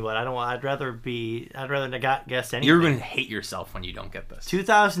something, but I don't want. I'd rather not guess anything. You're going to hate yourself when you don't get this.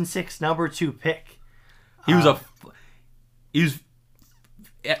 2006 number 2 pick. He was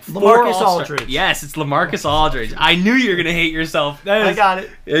LaMarcus Aldridge. Yes, it's LaMarcus Aldridge. I knew you were gonna hate yourself. I got it.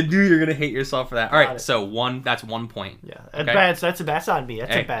 I knew you were gonna hate yourself for that. All right, so that's 1 point. Yeah, that's on me.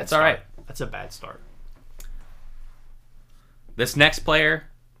 That's a bad start. All right. That's a bad start. This next player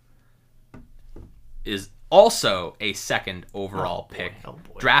is also a second overall pick, Oh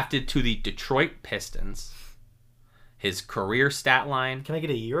boy. drafted to the Detroit Pistons. His career stat line. Can I get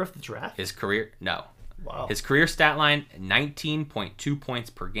a year of the draft? No. Wow. His career stat line: 19.2 points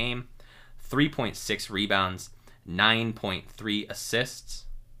per game, 3.6 rebounds, 9.3 assists.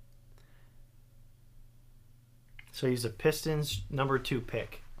 So he's a Pistons number 2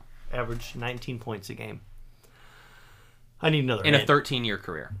 pick, averaged 19 points a game. I need another in hint. a 13-year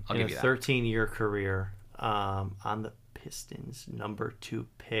career. I'll give you that. 13-year career, on the Pistons number 2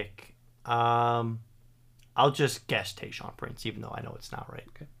 pick. I'll just guess Tayshaun Prince, even though I know it's not right.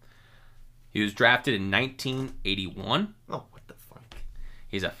 Okay. He was drafted in 1981. Oh, what the fuck?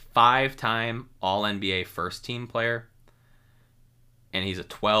 He's a 5-time All-NBA first-team player, and he's a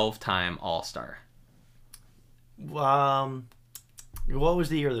 12-time All-Star. What was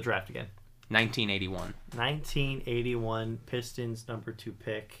the year of the draft again? 1981. 1981, Pistons number 2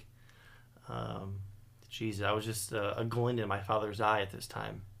 pick. Jeez, I was just a glint in my father's eye at this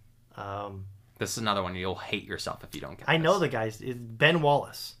time. This is another one you'll hate yourself if you don't get. I know the guys. It's Ben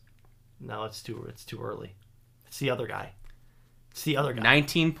Wallace. No, it's too early. It's the other guy.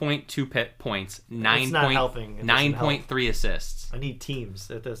 19.2 points, 9.3 assists. I need teams.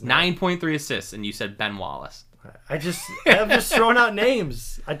 That doesn't. 9.3 assists, and you said Ben Wallace. I'm just throwing out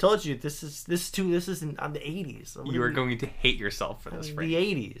names. I told you this isn't on the 80s. You are going to hate yourself for this. The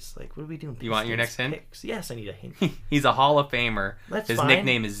 80s. Like, what are we doing? You want your next hint? Picks? Yes, I need a hint. He's a Hall of Famer. His fine.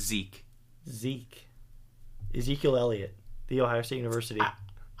 nickname is Zeke. Ezekiel Elliott, The Ohio State University.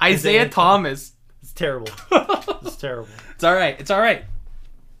 Isaiah Thomas. It's terrible. It's terrible. It's all right. It's all right.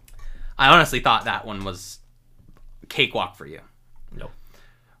 I honestly thought that one was cakewalk for you. Nope.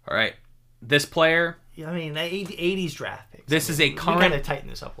 All right. This player. Yeah, I mean, 80s draft picks. This is a current. We gotta tighten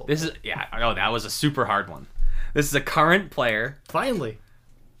this up a little bit. That was a super hard one. This is a current player. Finally.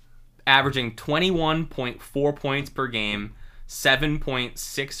 Averaging 21.4 points per game,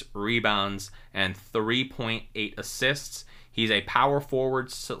 7.6 rebounds, and 3.8 assists. He's a power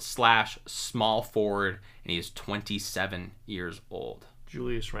forward / small forward, and he is 27 years old.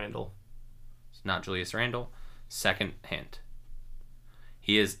 Julius Randle. It's not Julius Randle. Second hint.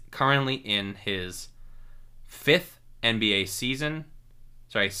 He is currently in his 6th NBA season.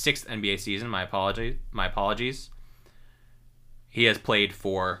 My apologies. He has played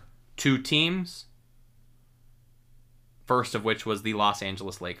for 2 teams. First of which was the Los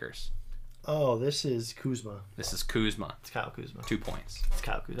Angeles Lakers. Oh, this is Kuzma. It's Kyle Kuzma. 2 points. It's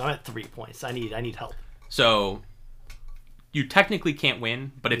Kyle Kuzma. I'm at 3 points. I need help. So you technically can't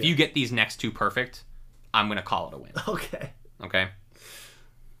win, but if you get these next 2 perfect, I'm going to call it a win. Okay?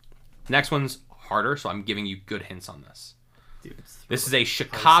 Next one's harder, so I'm giving you good hints on this. Dude, this is a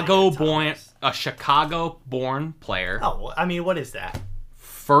Chicago-born player. Oh, I mean, what is that?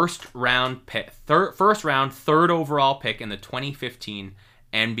 First round, third overall pick in the 2015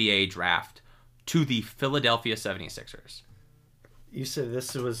 NBA draft to the Philadelphia 76ers. You said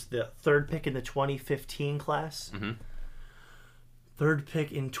this was the 3rd pick in the 2015 class? Mm-hmm. 3rd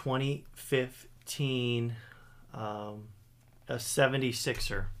pick in 2015, a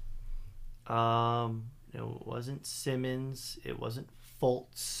 76er. It wasn't Simmons. It wasn't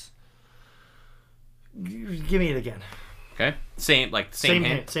Fultz. Give me it again. Okay. Same hint. Same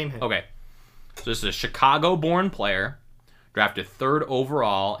hint. Okay. So this is a Chicago-born player, drafted 3rd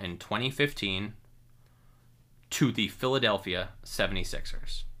overall in 2015 to the Philadelphia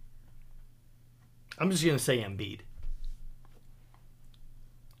 76ers. I'm just going to say Embiid.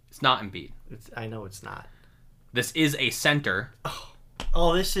 It's not Embiid. I know it's not. This is a center.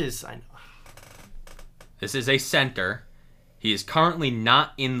 Oh, this is... I know. This is a center. He is currently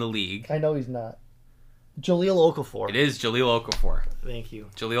not in the league. I know he's not. Jaleel Okafor. It is Jaleel Okafor. Thank you.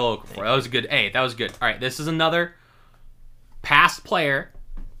 Jaleel Okafor. That was good. Hey, that was good. All right, this is another past player.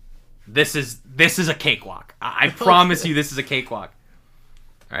 This is a cakewalk. I promise you this is a cakewalk.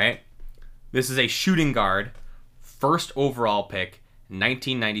 All right? This is a shooting guard, 1st overall pick,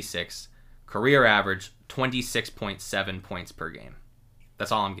 1996. Career average, 26.7 points per game.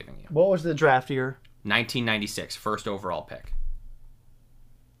 That's all I'm giving you. What was the draft year? 1996, 1st overall pick.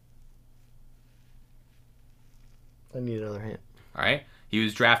 I need another hint. All right. He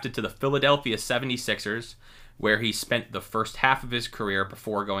was drafted to the Philadelphia 76ers, where he spent the first half of his career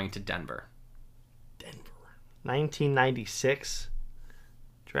before going to Denver. 1996.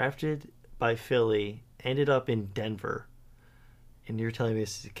 Drafted by Philly. Ended up in Denver. And you're telling me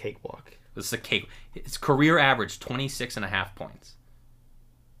this is a cakewalk. This is a cake. His career average, 26.5 points.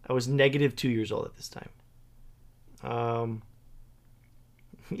 I was -2 years old at this time.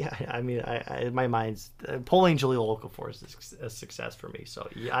 Yeah, I mean, I in my mind's pulling Jahlil Okafor is a success for me. So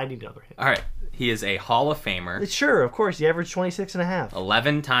yeah, I need another hint. All right. He is a Hall of Famer. Sure, of course. He averaged 26.5.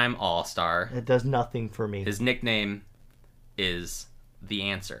 11-time All-Star. It does nothing for me. His nickname is The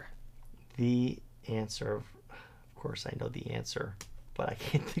Answer. The Answer. Of course, I know the answer, but I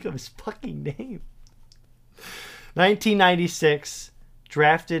can't think of his fucking name. 1996,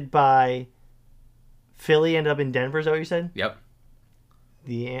 drafted by Philly, ended up in Denver. Is that what you said? Yep.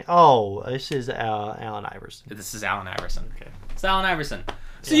 This is Allen Iverson. This is Allen Iverson. Okay. It's Allen Iverson.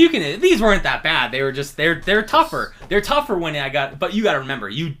 So these weren't that bad. They were just they're tougher. They're tougher when but you got to remember,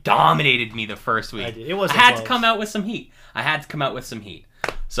 you dominated me the first week. I did. I had to come out with some heat.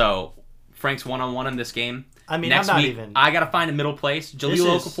 So Frank's 1-on-1 in this game. I mean, next I'm not week, even. I got to find a middle place.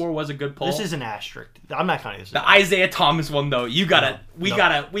 Jahlil Okafor was a good pull. This is an asterisk. I'm not counting this. The Isaiah Thomas one though, we gotta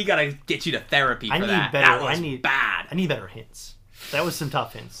get you to therapy for that. That was bad. I need better hints. That was some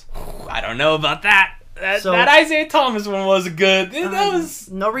tough hints. I don't know about that. That Isaiah Thomas one was good. That was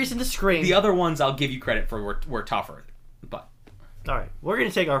no reason to scream. The other ones I'll give you credit for were tougher. But all right, we're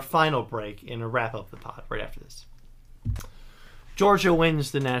gonna take our final break and wrap up the pod right after this. Georgia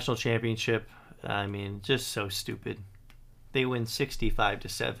wins the national championship. I mean, just so stupid. They win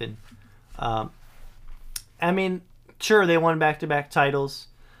 65-7. I mean, sure, they won back-to-back titles.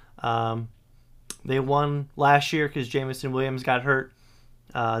 They won last year because Jamison Williams got hurt.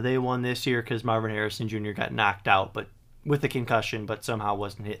 They won this year because Marvin Harrison Jr. got knocked out, but with a concussion, but somehow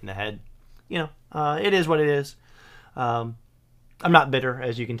wasn't hit in the head. It is what it is. I'm not bitter,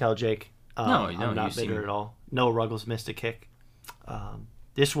 as you can tell, Jake. I'm not bitter at all. No Ruggles missed a kick.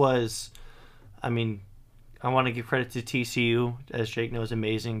 This was, I mean, I want to give credit to TCU, as Jake knows,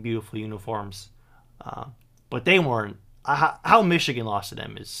 amazing, beautiful uniforms. But they weren't. How Michigan lost to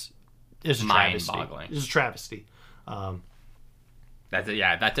them is a travesty. Mind-boggling. It's a travesty. That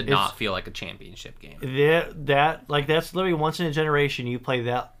did not feel like a championship game. That's literally once in a generation you play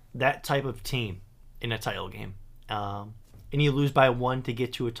that type of team in a title game. And you lose by 1 to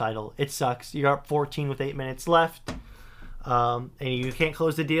get to a title. It sucks. You're up 14 with 8 minutes left. And you can't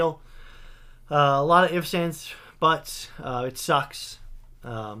close the deal. A lot of ifs, ands, buts. It sucks.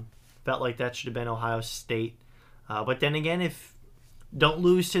 Felt like that should have been Ohio State. But then again, don't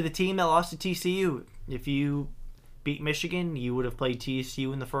lose to the team that lost to TCU. If you beat Michigan, you would have played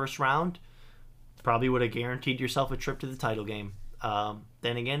TCU in the first round. Probably would have guaranteed yourself a trip to the title game.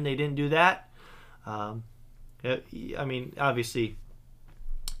 Then again, they didn't do that. I mean, obviously,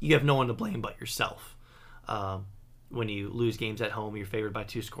 you have no one to blame but yourself. When you lose games at home, you're favored by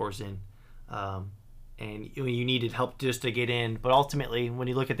 2 scores in. And you needed help just to get in. But ultimately, when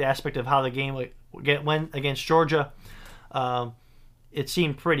you look at the aspect of how the game went against Georgia, it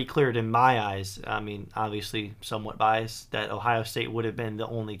seemed pretty clear to my eyes. I mean, obviously somewhat biased, that Ohio State would have been the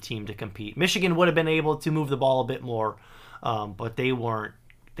only team to compete. Michigan would have been able to move the ball a bit more, but they weren't.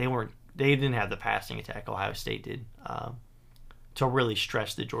 They didn't have the passing attack Ohio State did to really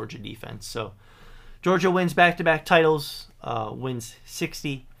stress the Georgia defense. So Georgia wins back-to-back titles, wins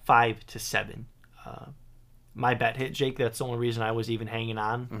 65-7. My bet hit, Jake. That's the only reason I was even hanging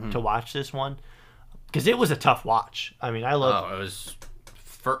on to watch this one, because it was a tough watch. I mean, I love. It was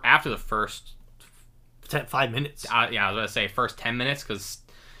after the first 5 minutes. I was going to say first 10 minutes, because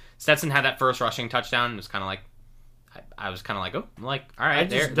Stetson had that first rushing touchdown. It was kind of like, I was kind of like, all right,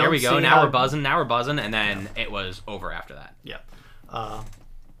 there we go. Now we're buzzing, and then it was over after that. Yeah,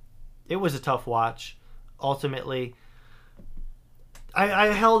 it was a tough watch. Ultimately, I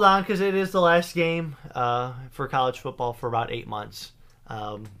held on because it is the last game for college football for about 8 months,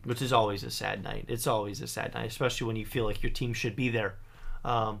 which is always a sad night. It's always a sad night, especially when you feel like your team should be there.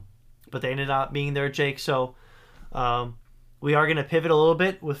 But they ended up being there, Jake. So we are going to pivot a little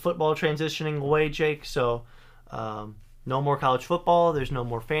bit with football transitioning away, Jake. So no more college football. There's no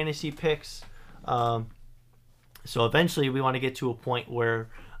more fantasy picks. So eventually we want to get to a point where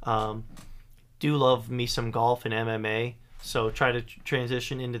do love me some golf and MMA. So try to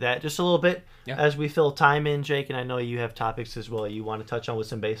transition into that just a little bit as we fill time in, Jake. And I know you have topics as well you want to touch on with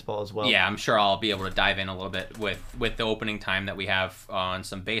some baseball as well. Yeah, I'm sure I'll be able to dive in a little bit with the opening time that we have on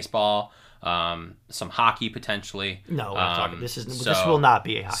some baseball, some hockey potentially. No, we're talking. This will not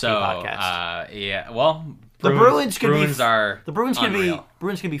be a hockey podcast. Well, the Bruins could be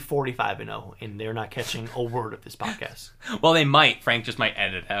 45-0, and they're not catching a word of this podcast. Well, they might. Frank just might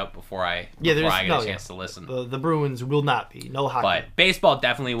edit it out before I get a chance to listen. The Bruins will not be no hockey. But baseball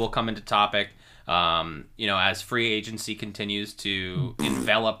definitely will come into topic. As free agency continues to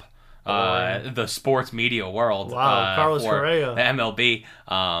envelop the sports media world. Wow, Carlos Correa, the MLB.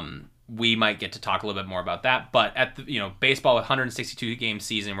 we might get to talk a little bit more about that. But at the baseball with 162 game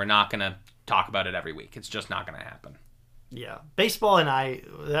season, we're not gonna talk about it every week. It's just not gonna happen. Yeah, baseball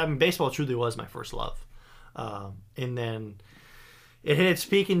baseball truly was my first love, and then it hit its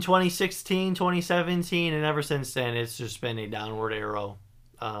peak in 2016, 2017, and ever since then, it's just been a downward arrow.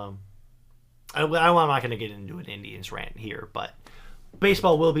 I'm not going to get into an Indians rant here, but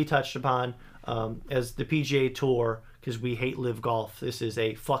baseball will be touched upon as the PGA Tour, because we hate Live Golf. This is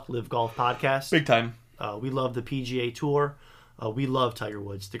a fuck Live Golf podcast. Big time. We love the PGA Tour. We love Tiger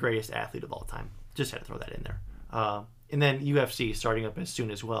Woods, the greatest athlete of all time. Just had to throw that in there. And then UFC starting up as soon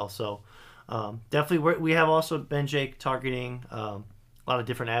as well. So definitely, we have also been, Jake, targeting a lot of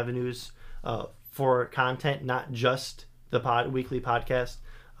different avenues for content, not just the weekly podcast.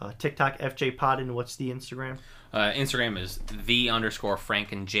 TikTok, FJ Pod, and what's the Instagram? Instagram is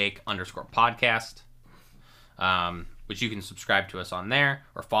 _FrankandJake_podcast, which you can subscribe to us on there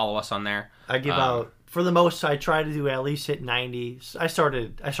or follow us on there. I give out, for the most, I try to do at least hit 90. I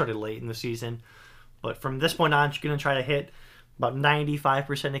started late in the season, but from this point on, you're going to try to hit about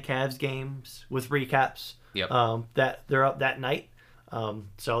 95% of Cavs games with recaps. Yep. That they're up that night.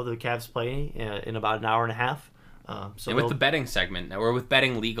 So the Cavs play in about an hour and a half. And with the betting segment, we're with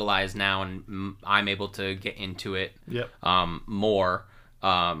betting legalized now, and I'm able to get into it more.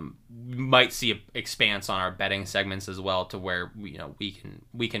 Might see an expanse on our betting segments as well, to where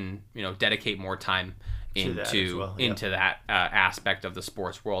we can dedicate more time into that aspect of the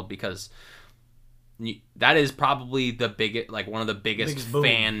sports world, because that is probably the biggest, one of the biggest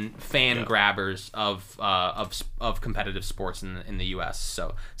fan grabbers of competitive sports in the U.S.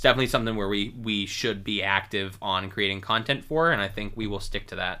 So it's definitely something where we should be active on creating content for, and I think we will stick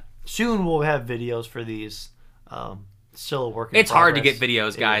to that. Soon we'll have videos for these. Still a work in It's progress. hard to get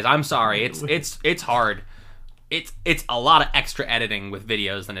videos, guys. I'm sorry. It's hard. It's a lot of extra editing with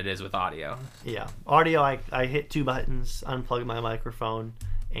videos than it is with audio. Yeah, audio. I hit 2 buttons, unplug my microphone,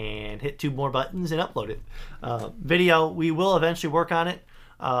 and hit 2 more buttons and upload it. Video, we will eventually work on it.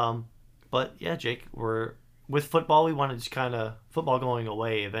 But yeah, Jake, with football, we want to just football going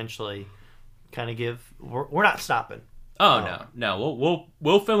away eventually, we're not stopping. Oh, no.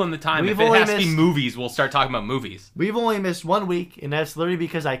 We'll fill in the time. If it has to be movies, we'll start talking about movies. We've only missed 1 week, and that's literally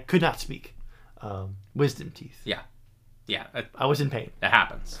because I could not speak. Wisdom teeth. Yeah. I was in pain. That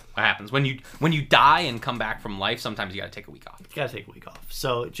happens. That happens. When you die and come back from life, sometimes you got to take a week off. You got to take a week off.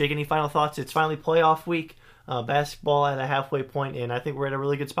 So, Jake, any final thoughts? It's finally playoff week. Basketball at a halfway point, and I think we're at a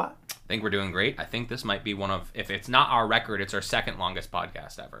really good spot. I think we're doing great. I think this might be one of, if it's not our record, it's our second longest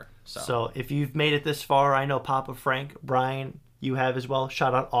podcast ever. So if you've made it this far, I know Papa Frank, Brian, you have as well.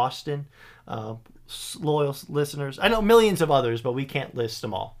 Shout out Austin, loyal listeners. I know millions of others, but we can't list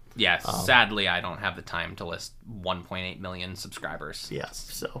them all. Yes, sadly, I don't have the time to list 1.8 million subscribers. Yes,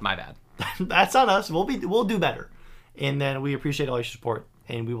 so my bad. That's on us. We'll do better. And then we appreciate all your support,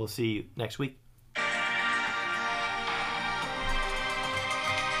 and we will see you next week.